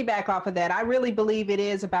to piggyback off of that, I really believe it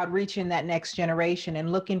is about reaching that next generation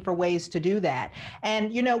and looking for ways to do that.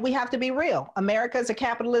 And, we have to be real. America is a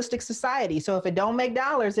capitalistic society. So if it don't make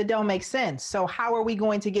dollars, it don't make sense. So how are we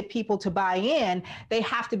going to get people to buy in? They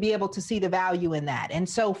have to be able to see the value in that. And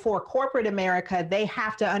so for corporate America, they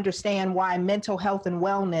have to understand why mental health and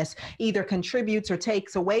wellness either contributes or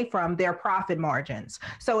takes away from their profit margins.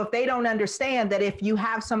 So if they don't understand that if you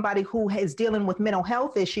have somebody who is dealing with mental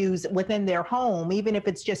health issues within their home, even if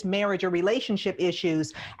it's just marriage or relationship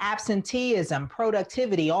issues, absenteeism,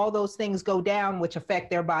 productivity, all those things go down, which affect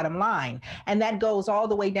their bottom line. And that goes all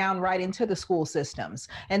the way down right into the school systems.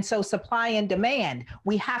 And so supply and demand,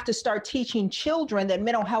 we have to start teaching children that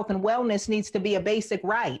mental health and wellness needs to be a basic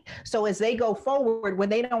right. So as they go forward, when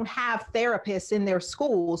they don't have therapists in their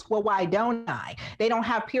schools, well, why don't I? They don't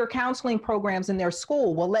have peer counseling programs in their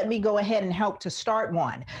school. Well, let me go ahead and help to start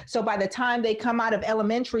one. So by the time they come out of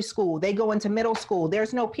elementary school, they go into middle school,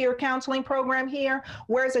 there's no peer counseling program here.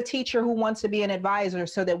 Where's a teacher who wants to be an advisor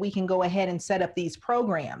so that we can go ahead and set up these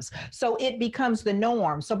programs? So it becomes the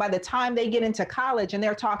norm. So by the time they get into college and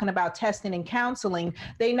they're talking about testing and counseling,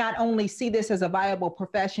 they not only see this as a viable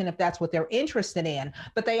profession if that's what they're interested in,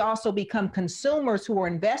 but they also become consumers who are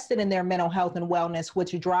invested in their mental health and wellness,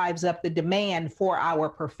 which drives up the demand for our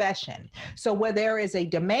profession. So where there is a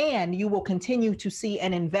demand, you will continue to see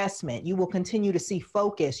an investment. You will continue to see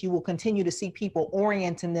focus. You will continue to see people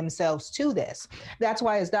orienting themselves to this. That's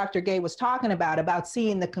why, as Dr. Gay was talking about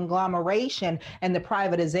seeing the conglomeration and the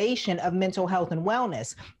privatization of mental health and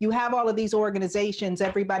wellness. You have all of these organizations,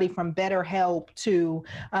 everybody from BetterHelp to,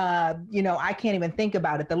 I can't even think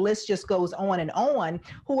about it. The list just goes on,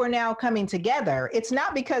 who are now coming together. It's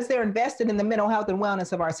not because they're invested in the mental health and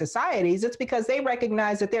wellness of our societies. It's because because they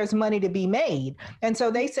recognize that there's money to be made. And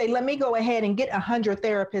so they say, let me go ahead and get 100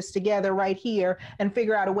 therapists together right here and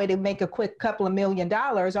figure out a way to make a quick couple of $1 million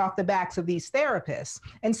off the backs of these therapists.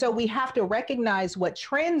 And so we have to recognize what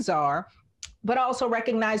trends are, but also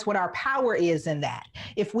recognize what our power is in that.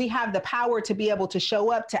 If we have the power to be able to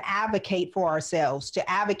show up to advocate for ourselves, to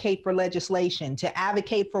advocate for legislation, to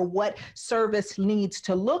advocate for what service needs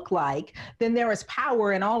to look like, then there is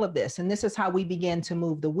power in all of this. And this is how we begin to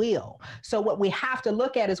move the wheel. So what we have to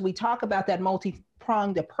look at as we talk about that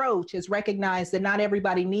multi-pronged approach is recognize that not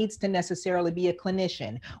everybody needs to necessarily be a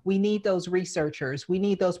clinician. We need those researchers. We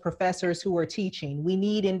need those professors who are teaching. We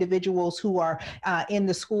need individuals who are in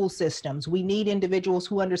the school systems. We need individuals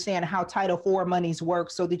who understand how Title IV monies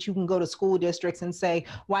work so that you can go to school districts and say,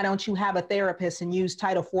 why don't you have a therapist and use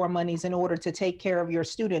Title IV monies in order to take care of your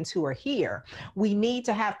students who are here? We need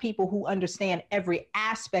to have people who understand every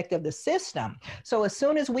aspect of the system. So as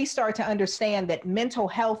soon as we start to understand that mental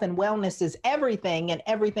health and wellness is everything, and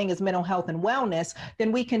everything is mental health and wellness,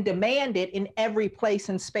 then we can demand it in every place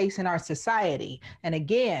and space in our society. And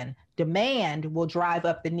again, demand will drive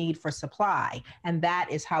up the need for supply. And that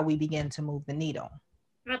is how we begin to move the needle.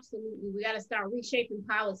 Absolutely. We got to start reshaping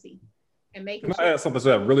policy and making Can I add something to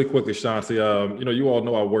that really quickly, Shanti? You all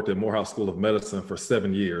know I worked at Morehouse School of Medicine for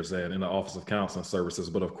 7 years and in the Office of Counseling Services,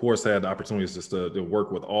 but of course had the opportunities just to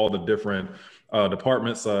work with all the different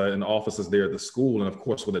departments and offices there at the school, and of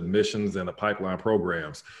course with admissions and the pipeline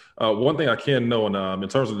programs. One thing I can know in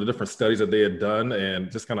terms of the different studies that they had done and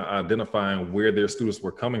just kind of identifying where their students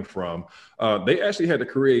were coming from, they actually had to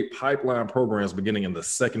create pipeline programs beginning in the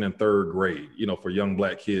 2nd and 3rd grade, for young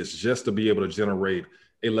Black kids, just to be able to generate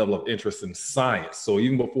a level of interest in science. So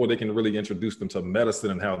even before they can really introduce them to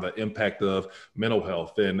medicine and how the impact of mental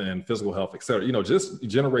health and physical health, et cetera, just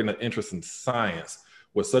generating an interest in science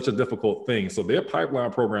was such a difficult thing. So their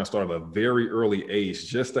pipeline program started at a very early age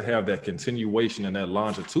just to have that continuation and that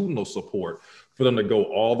longitudinal support for them to go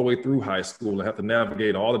all the way through high school and have to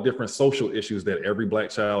navigate all the different social issues that every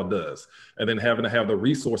Black child does. And then having to have the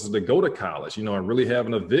resources to go to college, and really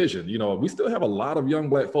having a vision. We still have a lot of young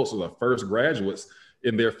Black folks who are first graduates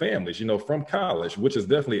in their families, from college, which is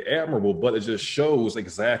definitely admirable, but it just shows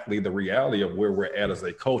exactly the reality of where we're at as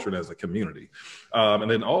a culture and as a community. And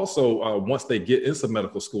then also, once they get into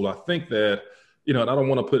medical school, I think that, and I don't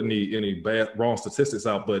want to put any wrong statistics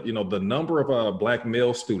out, but, the number of Black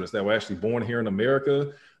male students that were actually born here in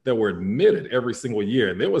America that were admitted every single year,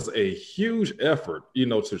 and there was a huge effort,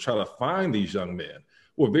 to try to find these young men,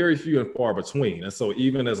 were very few and far between. And so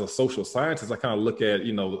even as a social scientist, I kind of look at,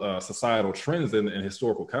 societal trends in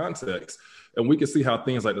historical context, and we can see how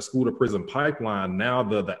things like the school to prison pipeline, now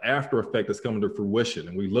the after effect is coming to fruition.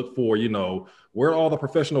 And we look for, where are all the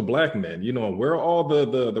professional Black men, and where are all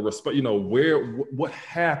the respect, what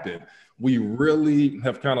happened? We really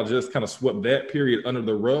have kind of swept that period under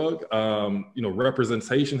the rug.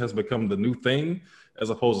 Representation has become the new thing, as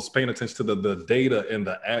opposed to paying attention to the data and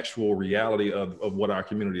the actual reality of what our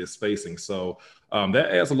community is facing. So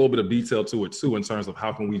that adds a little bit of detail to it too, in terms of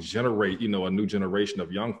how can we generate, a new generation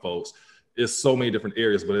of young folks. It's so many different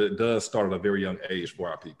areas, but it does start at a very young age for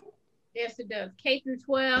our people. Yes, it does. K through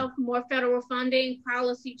 12, more federal funding,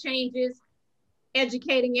 policy changes,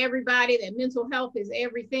 educating everybody that mental health is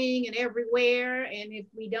everything and everywhere. And if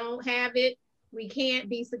we don't have it, we can't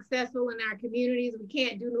be successful in our communities. We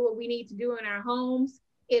can't do what we need to do in our homes.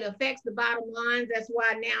 It affects the bottom lines. That's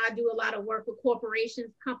why now I do a lot of work with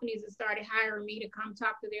corporations, companies that started hiring me to come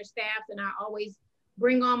talk to their staff. And I always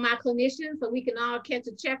bring on my clinicians so we can all catch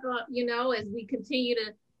a check on, as we continue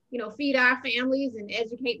to, feed our families and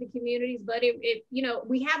educate the communities. But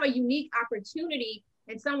we have a unique opportunity.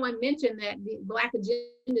 And someone mentioned that the Black agenda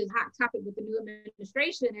is a hot topic with the new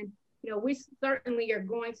administration. And we certainly are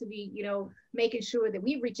going to be, making sure that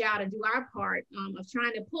we reach out and do our part of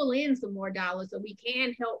trying to pull in some more dollars so we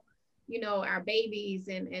can help, our babies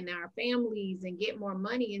and our families and get more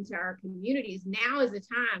money into our communities. Now is the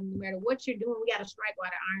time, no matter what you're doing, we got to strike while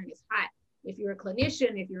the iron is hot. If you're a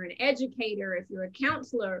clinician, if you're an educator, if you're a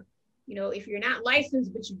counselor, if you're not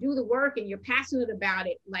licensed, but you do the work and you're passionate about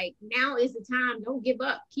it, like now is the time. Don't give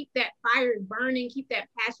up. Keep that fire burning, keep that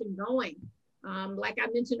passion going. Like I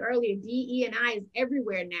mentioned earlier, DE&I is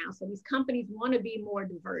everywhere now. So these companies want to be more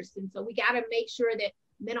diverse. And so we got to make sure that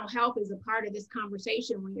mental health is a part of this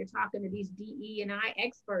conversation when you're talking to these DE&I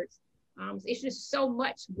experts. It's just so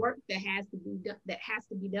much work that has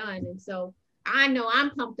to be done. And so I know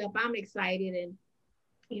I'm pumped up, I'm excited. And,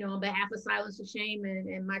 on behalf of Silence the Shame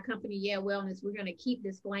and my company, Yeah Wellness, we're going to keep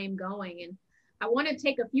this flame going. And I want to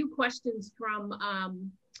take a few questions from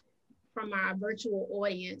our virtual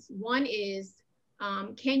audience. One is,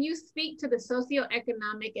 Can you speak to the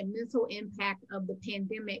socioeconomic and mental impact of the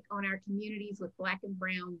pandemic on our communities with Black and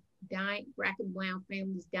Brown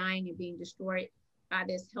families dying and being destroyed by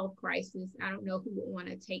this health crisis? I don't know who would want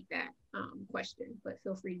to take that question, but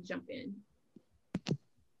feel free to jump in.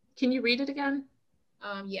 Can you read it again?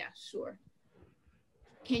 Yeah, sure.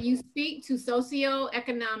 Can you speak to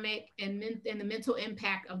socioeconomic and the mental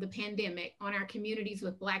impact of the pandemic on our communities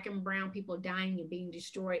with Black and Brown people dying and being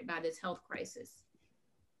destroyed by this health crisis?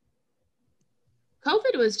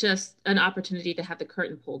 COVID was just an opportunity to have the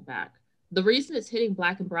curtain pulled back. The reason it's hitting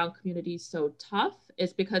Black and Brown communities so tough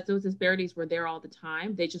is because those disparities were there all the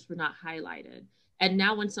time. They just were not highlighted. And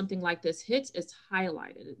now when something like this hits, it's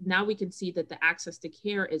highlighted. Now we can see that the access to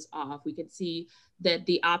care is off. We can see that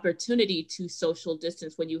the opportunity to social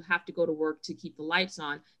distance when you have to go to work to keep the lights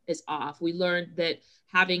on is off. We learned that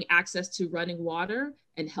having access to running water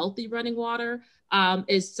and healthy running water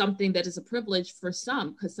is something that is a privilege for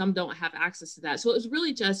some, because some don't have access to that. So it was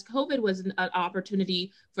really just, COVID was an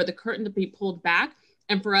opportunity for the curtain to be pulled back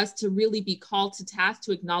and for us to really be called to task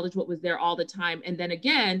to acknowledge what was there all the time. And then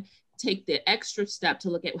again, take the extra step to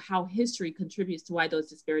look at how history contributes to why those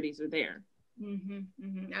disparities are there.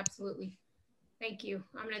 Absolutely. Thank you.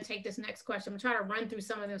 I'm going to take this next question. I'm going to try to run through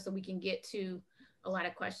some of them so we can get to a lot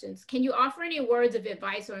of questions. Can you offer any words of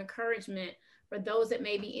advice or encouragement for those that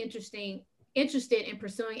may be interested in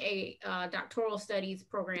pursuing a doctoral studies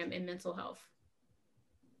program in mental health?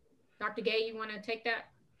 Dr. Gay, you want to take that?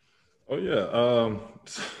 Oh,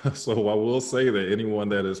 yeah. So I will say that anyone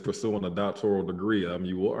that is pursuing a doctoral degree,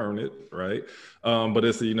 you will earn it, right? But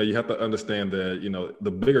it's, you have to understand that,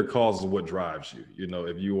 the bigger cause is what drives you.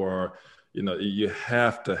 If you are, you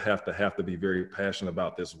have to be very passionate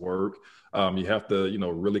about this work. You have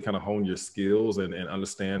to, really kind of hone your skills and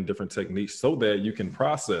understand different techniques so that you can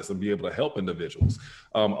process and be able to help individuals.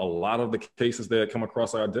 A lot of the cases that come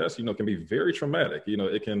across our desk, can be very traumatic.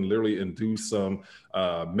 It can literally induce some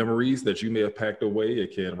memories that you may have packed away.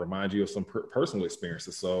 It can remind you of some personal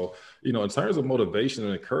experiences. So, in terms of motivation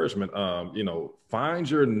and encouragement, find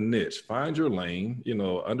your niche, find your lane,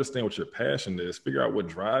 understand what your passion is, figure out what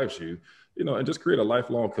drives you. And just create a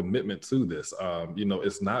lifelong commitment to this.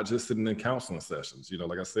 It's not just sitting in counseling sessions.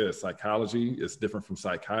 Like I said, psychology is different from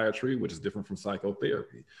psychiatry, which is different from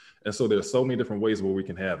psychotherapy. And so there's so many different ways where we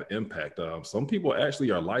can have impact. Some people actually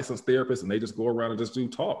are licensed therapists and they just go around and just do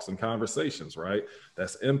talks and conversations, right?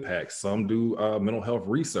 That's impact. Some do mental health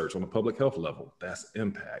research on a public health level. That's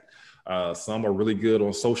impact. Some are really good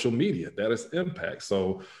on social media. That is impact.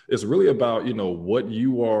 So it's really about, what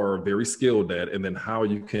you are very skilled at and then how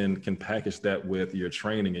you can package that with your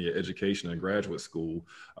training and your education in graduate school.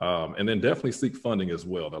 And then definitely seek funding as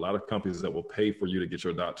well. There are a lot of companies that will pay for you to get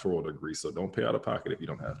your doctoral degree. So don't pay out of pocket if you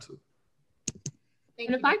don't have to.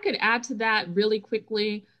 And if I could add to that really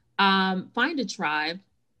quickly, find a tribe.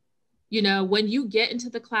 When you get into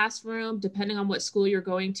the classroom, depending on what school you're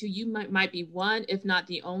going to, you might be one, if not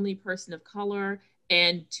the only person of color,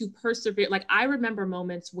 and to persevere. Like, I remember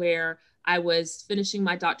moments where I was finishing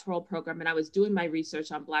my doctoral program and I was doing my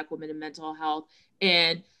research on Black women and mental health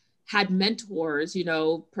and had mentors,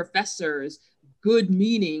 professors, good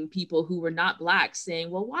meaning people who were not Black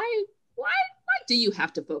saying, well, why do you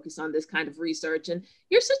have to focus on this kind of research? And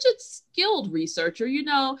you're such a skilled researcher,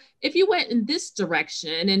 if you went in this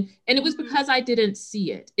direction, and it was because I didn't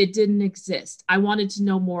see it. It didn't exist. I wanted to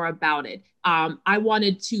know more about it. I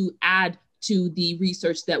wanted to add to the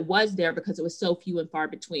research that was there because it was so few and far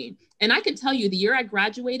between. And I can tell you the year I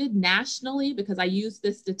graduated nationally, because I use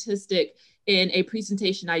this statistic in a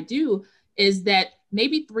presentation I do, is that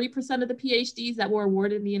maybe 3% of the PhDs that were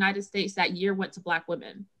awarded in the United States that year went to Black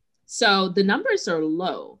women. So the numbers are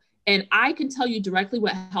low. And I can tell you directly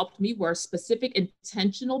what helped me were specific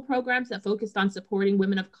intentional programs that focused on supporting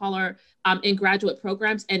women of color in graduate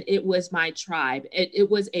programs. And it was my tribe. It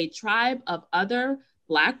was a tribe of other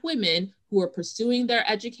Black women who were pursuing their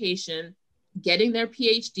education, getting their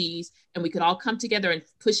PhDs, and we could all come together and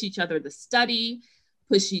push each other to study,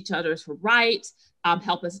 push each other to write,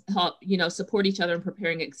 help support each other in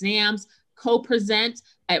preparing exams, co-present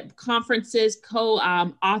at conferences,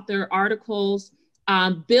 co-author articles,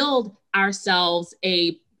 build ourselves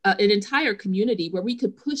an entire community where we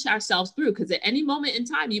could push ourselves through. Because at any moment in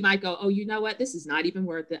time, you might go, oh, you know what? This is not even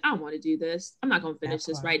worth it. I don't want to do this. I'm not going to finish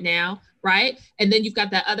this right now, right? And then you've got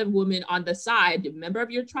that other woman on the side, a member of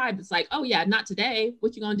your tribe. It's like, oh yeah, not today.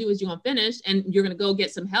 What you're going to do is you're going to finish and you're going to go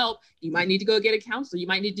get some help. You might need to go get a counselor. You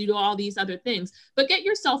might need to do all these other things. But get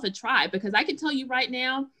yourself a tribe, because I can tell you right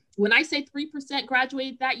now, when I say 3%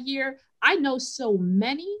 graduated that year, I know so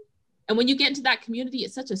many. And when you get into that community,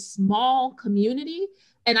 it's such a small community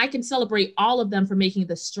And I can celebrate all of them for making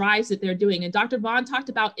the strides that they're doing. And Dr. Vaughn talked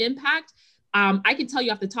about impact. I can tell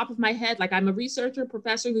you off the top of my head, like I'm a researcher,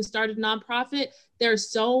 professor who started a nonprofit. There are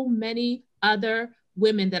so many other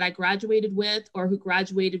women that I graduated with or who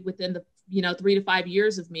graduated within the 3 to 5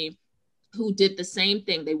 years of me who did the same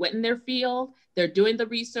thing. They went in their field, they're doing the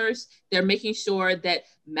research, they're making sure that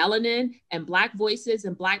melanin and Black voices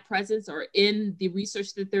and Black presence are in the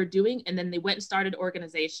research that they're doing. And then they went and started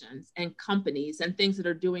organizations and companies and things that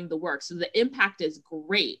are doing the work. So the impact is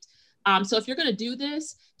great. So if you're going to do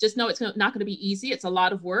this, just know it's not going to be easy. It's a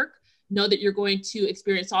lot of work. Know that you're going to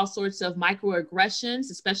experience all sorts of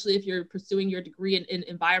microaggressions, especially if you're pursuing your degree in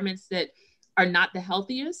environments that are not the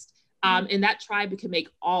healthiest. And that tribe can make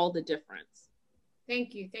all the difference.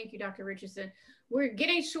 Thank you, Dr. Richardson. We're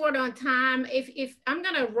getting short on time. If I'm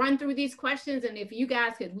going to run through these questions, and if you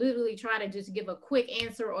guys could literally try to just give a quick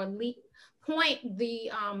answer or point the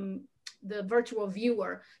virtual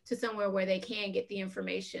viewer to somewhere where they can get the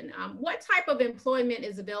information. What type of employment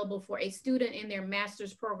is available for a student in their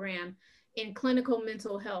master's program in clinical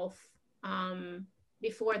mental health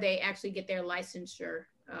before they actually get their licensure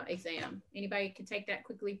exam? Anybody can take that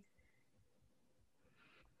quickly?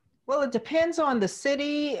 Well, it depends on the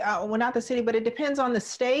city, well, not the city, but it depends on the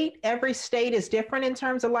state. Every state is different in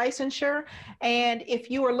terms of licensure. And if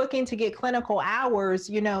you are looking to get clinical hours,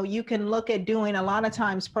 you can look at doing a lot of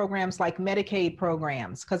times programs like Medicaid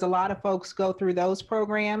programs, because a lot of folks go through those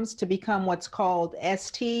programs to become what's called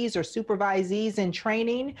STs or supervisees in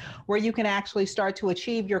training, where you can actually start to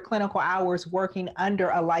achieve your clinical hours working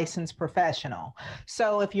under a licensed professional.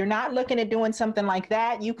 So if you're not looking at doing something like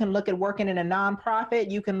that, you can look at working in a nonprofit.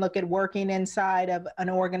 You can look at working inside of an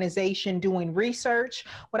organization doing research.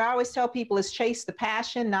 What I always tell people is chase the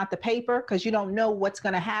passion, not the paper, because you don't know what's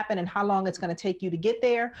going to happen and how long it's going to take you to get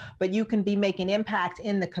there, but you can be making impact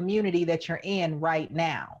in the community that you're in right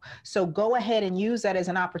now. So go ahead and use that as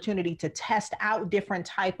an opportunity to test out different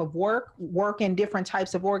type of work in different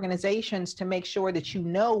types of organizations to make sure that you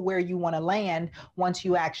know where you want to land once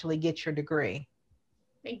you actually get your degree.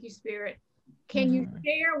 Thank you, Spirit. Can you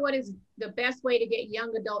share what is the best way to get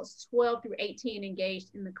young adults 12 through 18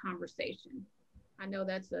 engaged in the conversation? I know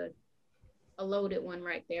that's a loaded one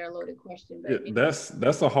right there, a loaded question. But yeah,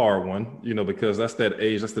 that's a hard one, because that's that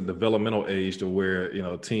age, that's the developmental age to where,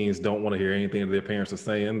 teens don't want to hear anything that their parents are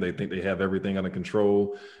saying. They think they have everything under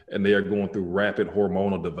control and they are going through rapid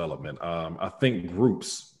hormonal development. I think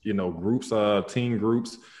teen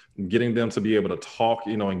groups, getting them to be able to talk,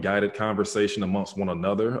 in guided conversation amongst one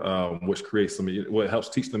another, which creates what helps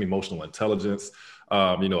teach them emotional intelligence.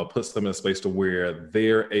 It puts them in a space to where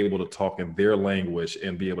they're able to talk in their language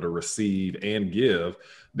and be able to receive and give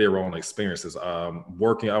their own experiences. I've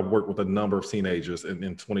worked with a number of teenagers in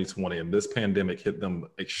 2020, and this pandemic hit them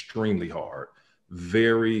extremely hard.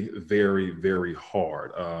 Very, very, very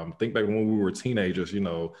hard. Think back when we were teenagers,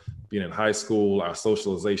 being in high school, our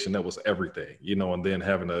socialization, that was everything, and then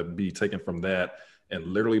having to be taken from that and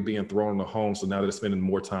literally being thrown in the home. So now they're spending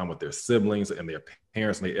more time with their siblings and their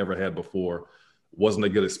parents than they ever had before. Wasn't a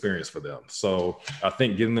good experience for them. So I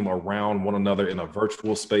think getting them around one another in a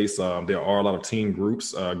virtual space, there are a lot of teen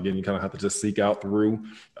groups. Again, you kind of have to just seek out through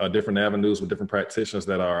different avenues with different practitioners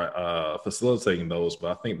that are facilitating those.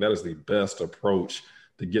 But I think that is the best approach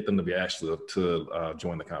to get them to be actually to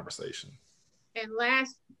join the conversation. And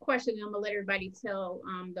last question, I'm gonna let everybody tell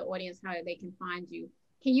the audience how they can find you.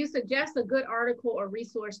 Can you suggest a good article or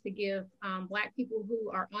resource to give Black people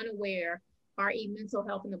who are unaware RE mental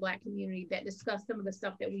health in the Black community that discuss some of the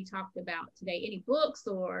stuff that we talked about today? Any books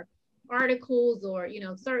or articles, or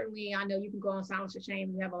certainly I know you can go on Silence to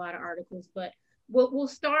Shame. We have a lot of articles, but we'll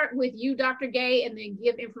start with you, Dr. Gay, and then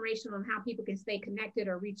give information on how people can stay connected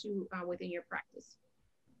or reach you within your practice.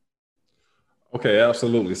 Okay,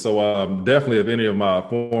 absolutely. So definitely, if any of my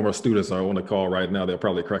former students are on the call right now, they'll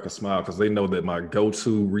probably crack a smile because they know that my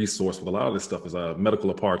go-to resource with a lot of this stuff is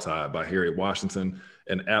Medical Apartheid by Harriet Washington,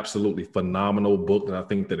 an absolutely phenomenal book that I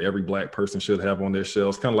think that every Black person should have on their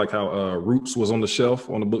shelves. Kind of like how Roots was on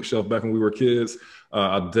the bookshelf back when we were kids.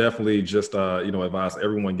 I definitely just advise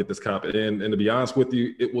everyone get this copy. And to be honest with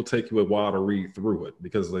you, it will take you a while to read through it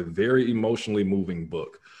because it's a very emotionally moving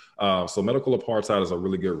book. So Medical Apartheid is a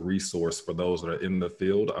really good resource for those that are in the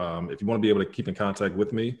field. If you want to be able to keep in contact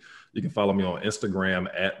with me, you can follow me on Instagram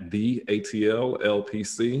at the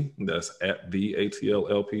ATLLPC. That's at the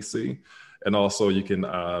ATLLPC. And also you can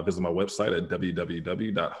visit my website at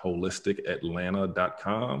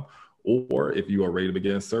www.holisticatlanta.com. Or if you are ready to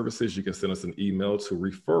begin services, you can send us an email to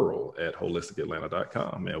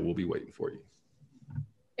referral@holisticatlanta.com, and we'll be waiting for you.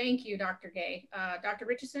 Thank you, Dr. Gay. Dr.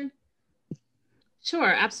 Richardson?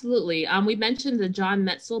 Sure, absolutely. We mentioned the John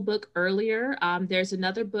Metzl book earlier. There's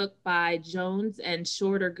another book by Jones and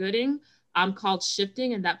Shorter Gooding called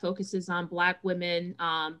Shifting, and that focuses on Black women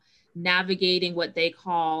navigating what they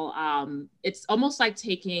call, it's almost like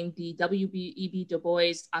taking the W.E.B. Du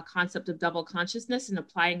Bois concept of double consciousness and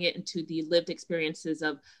applying it into the lived experiences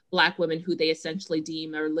of Black women who they essentially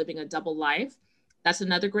deem are living a double life. That's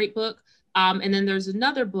another great book. And then there's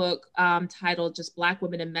another book titled just Black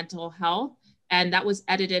Women and Mental Health. And that was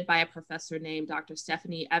edited by a professor named Dr.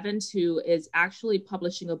 Stephanie Evans, who is actually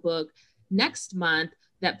publishing a book next month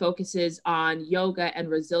that focuses on yoga and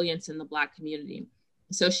resilience in the Black community.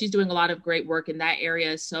 So she's doing a lot of great work in that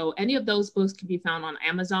area. So any of those books can be found on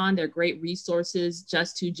Amazon. They're great resources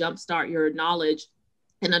just to jumpstart your knowledge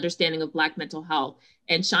and understanding of Black mental health.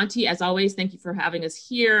 And Shanti, as always, thank you for having us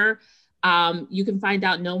here. You can find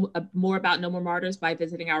out more about No More Martyrs by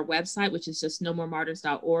visiting our website, which is just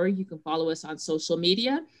nomoremartyrs.org. You can follow us on social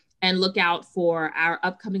media and look out for our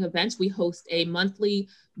upcoming events. We host a monthly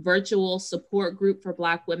virtual support group for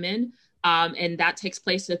Black women, and that takes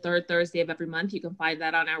place the third Thursday of every month. You can find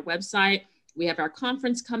that on our website. We have our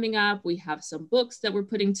conference coming up. We have some books that we're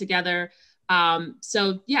putting together.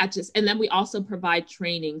 So yeah, and then we also provide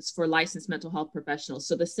trainings for licensed mental health professionals.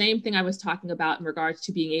 So the same thing I was talking about in regards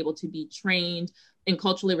to being able to be trained in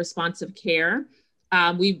culturally responsive care.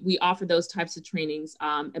 We offer those types of trainings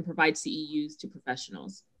and provide CEUs to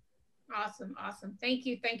professionals. Awesome. Awesome. Thank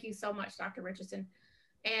you. Thank you so much, Dr. Richardson.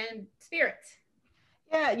 And Spirit.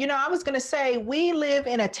 Yeah, I was going to say, we live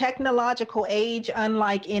in a technological age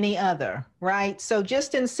unlike any other, right? So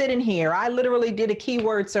just in sitting here, I literally did a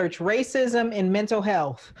keyword search, racism in mental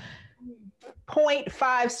health.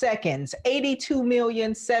 0.5 seconds,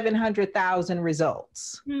 82,700,000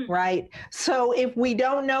 results, right? So if we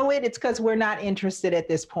don't know it, it's because we're not interested at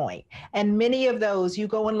this point. And many of those, you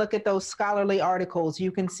go and look at those scholarly articles,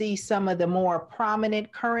 you can see some of the more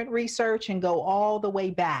prominent current research and go all the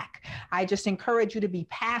way back. I just encourage you to be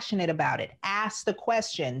passionate about it. Ask the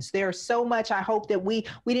questions. There's so much. I hope that we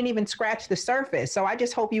didn't even scratch the surface. So I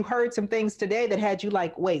just hope you heard some things today that had you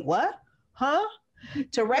like, wait, what? Huh?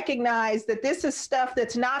 To recognize that this is stuff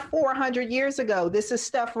that's not 400 years ago. This is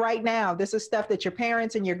stuff right now. This is stuff that your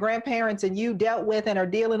parents and your grandparents and you dealt with and are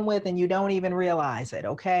dealing with, and you don't even realize it,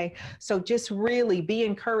 okay? So just really be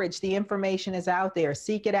encouraged. The information is out there.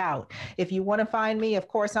 Seek it out. If you want to find me, of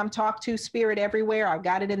course, I'm Talk 2 Spirit everywhere. I've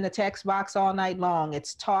got it in the text box all night long.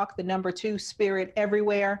 It's Talk, the number 2 Spirit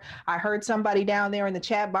everywhere. I heard somebody down there in the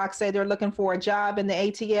chat box say they're looking for a job in the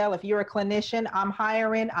ATL. If you're a clinician, I'm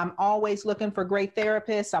hiring. I'm always looking for great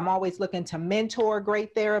therapists. I'm always looking to mentor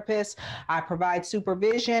great therapists. I provide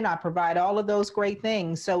supervision. I provide all of those great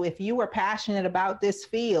things. So if you are passionate about this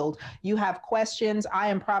field, you have questions, I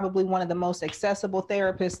am probably one of the most accessible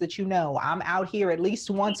therapists that you know. I'm out here at least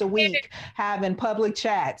once a week having public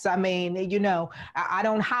chats. I mean, I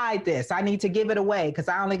don't hide this. I need to give it away because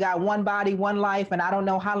I only got one body, one life, and I don't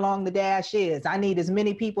know how long the dash is. I need as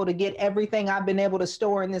many people to get everything I've been able to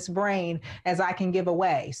store in this brain as I can give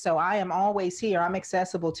away. So I am always here. I'm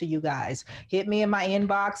accessible to you guys. Hit me in my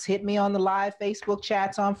inbox, hit me on the live Facebook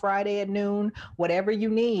chats on Friday at noon, whatever you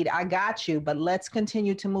need, I got you. But let's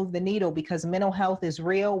continue to move the needle because mental health is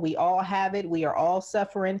real. We all have it. We are all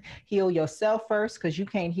suffering. Heal yourself first because you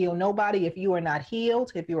can't heal nobody if you are not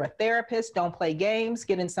healed. If you're a therapist, don't play games,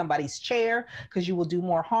 get in somebody's chair because you will do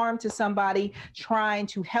more harm to somebody trying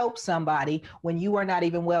to help somebody when you are not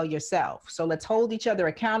even well yourself. So let's hold each other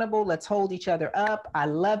accountable. Let's hold each other up. I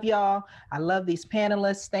love y'all. I love these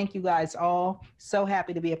panelists. Thank you guys all. So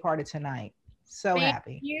happy to be a part of tonight. So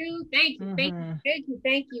happy. Thank you.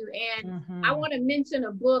 And I want to mention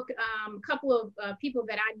a book, a couple of people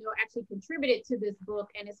that I know actually contributed to this book,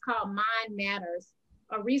 and it's called Mind Matters,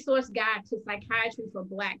 a resource guide to psychiatry for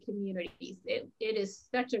Black communities. It is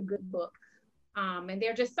such a good book. And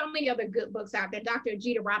there are just so many other good books out there. Dr.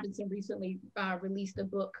 Ajita Robinson recently released a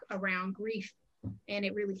book around grief, and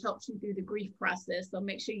it really helps you through the grief process. So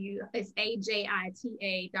make sure it's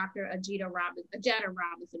AJITA, Dr. Ajita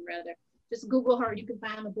Robinson, rather. Just Google her, you can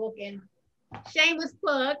find the book. And shameless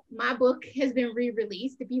plug, my book has been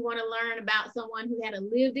re-released. If you want to learn about someone who had a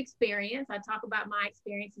lived experience, I talk about my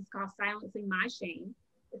experience. It's called Silencing My Shame.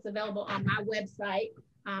 It's available on my website,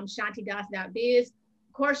 shantidas.biz.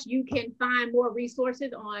 Of course, you can find more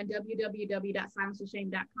resources on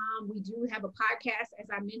www.silencetheshame.com. We do have a podcast, as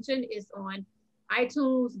I mentioned. It's on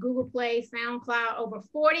iTunes, Google Play, SoundCloud, over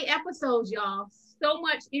 40 episodes, y'all. So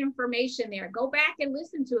much information there. Go back and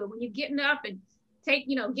listen to it when you're getting up and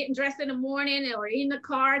getting dressed in the morning or in the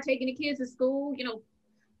car, taking the kids to school,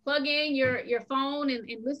 plug in your phone and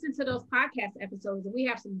listen to those podcast episodes. And we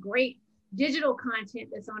have some great digital content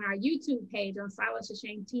that's on our YouTube page on Silence to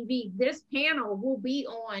Shame TV. This panel will be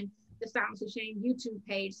on the Silence to Shame YouTube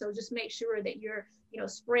page. So just make sure that you're,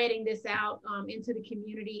 spreading this out into the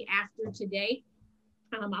community after today.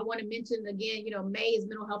 I want to mention again, May is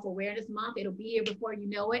Mental Health Awareness Month. It'll be here before you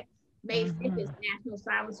know it. May 5th is National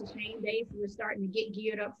Silence to Shame Day. So we're starting to get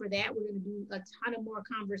geared up for that. We're going to do a ton of more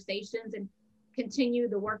conversations and continue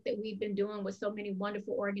the work that we've been doing with so many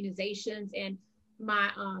wonderful organizations. And my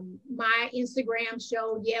Instagram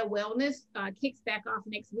show, Yeah Wellness, kicks back off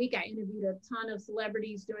next week. I interviewed a ton of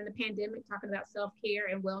celebrities during the pandemic talking about self-care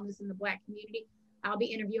and wellness in the Black community. I'll be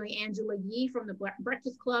interviewing Angela Yee from the Black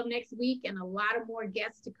Breakfast Club next week, and a lot of more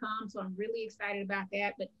guests to come. So I'm really excited about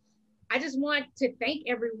that. But I just want to thank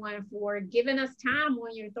everyone for giving us time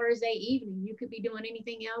on your Thursday evening. You could be doing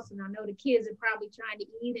anything else. And I know the kids are probably trying to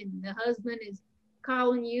eat, and the husband is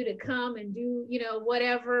calling you to come and do,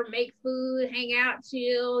 whatever, make food, hang out,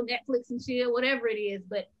 chill, Netflix and chill, whatever it is.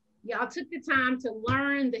 But y'all took the time to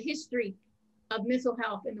learn the history of mental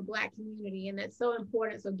health in the Black community. And that's so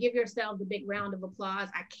important. So give yourselves a big round of applause.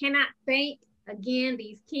 I cannot thank, again,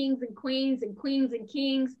 these kings and queens and queens and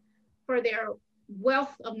kings for their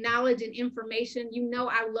wealth of knowledge and information.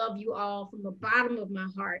 I love you all from the bottom of my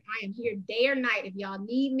heart. I am here day or night if y'all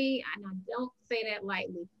need me, and I don't say that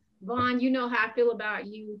lightly. Vaughn, you know how I feel about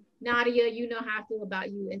you. Nadia, you know how I feel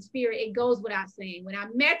about you. And Spirit, it goes without saying. When I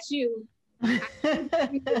met you, God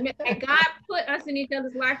put us in each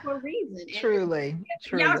other's life for a reason. Truly.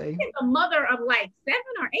 Y'all is a mother of like 7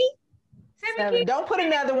 or 8. 7 kids. Don't put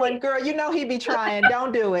another one, girl. He be trying.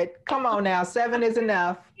 Don't do it. Come on now. 7 is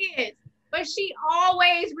enough. Yes. But she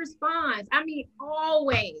always responds. I mean,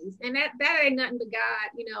 always. And that ain't nothing but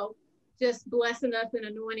God, just blessing us and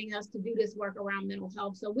anointing us to do this work around mental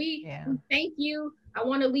health. So we thank you. I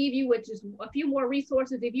want to leave you with just a few more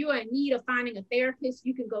resources. If you are in need of finding a therapist,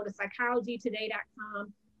 you can go to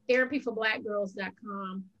psychologytoday.com,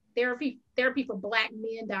 therapyforblackgirls.com,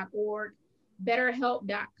 therapyforblackmen.org,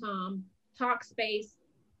 betterhelp.com, Talkspace,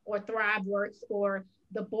 or ThriveWorks, or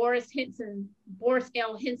the Boris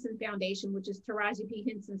L. Henson Foundation, which is Taraji P.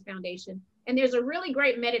 Henson's foundation. And there's a really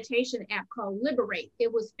great meditation app called Liberate.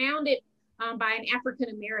 It was founded by an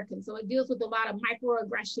African-American. So it deals with a lot of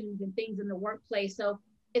microaggressions and things in the workplace. So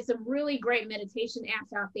it's some really great meditation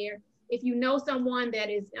apps out there. If you know someone that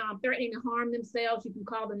is threatening to harm themselves, you can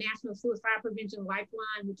call the National Suicide Prevention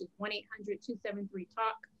Lifeline, which is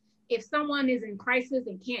 1-800-273-TALK. If someone is in crisis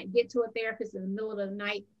and can't get to a therapist in the middle of the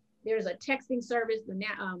night, there's a texting service, the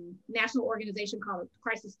national organization called the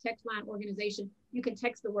Crisis Text Line Organization. You can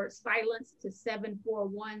text the word silence to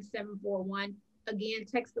 741-741. Again,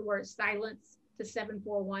 text the word silence to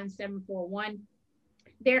 741-741.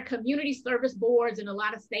 There are community service boards in a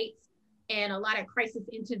lot of states and a lot of crisis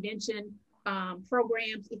intervention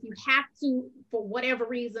programs. If you have to, for whatever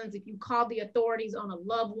reasons, if you call the authorities on a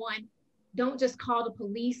loved one, don't just call the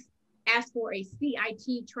police. Ask for a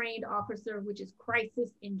CIT trained officer, which is crisis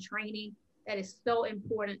in training. That is so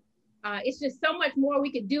important. It's just so much more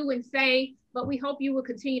we could do and say, but we hope you will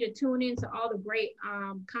continue to tune in to all the great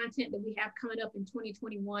content that we have coming up in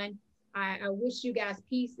 2021. I wish you guys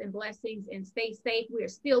peace and blessings and stay safe. We are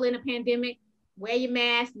still in a pandemic. Wear your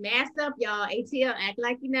mask, mask up, y'all. ATL, act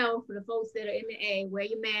like you know. For the folks that are in the A, wear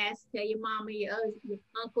your mask. Tell your mama, your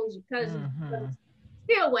uncles, your cousins.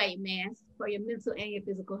 Still wear your mask for your mental and your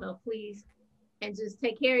physical health, please. And just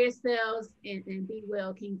take care of yourselves and be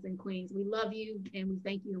well, kings and queens. We love you and we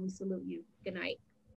thank you and we salute you. Good night.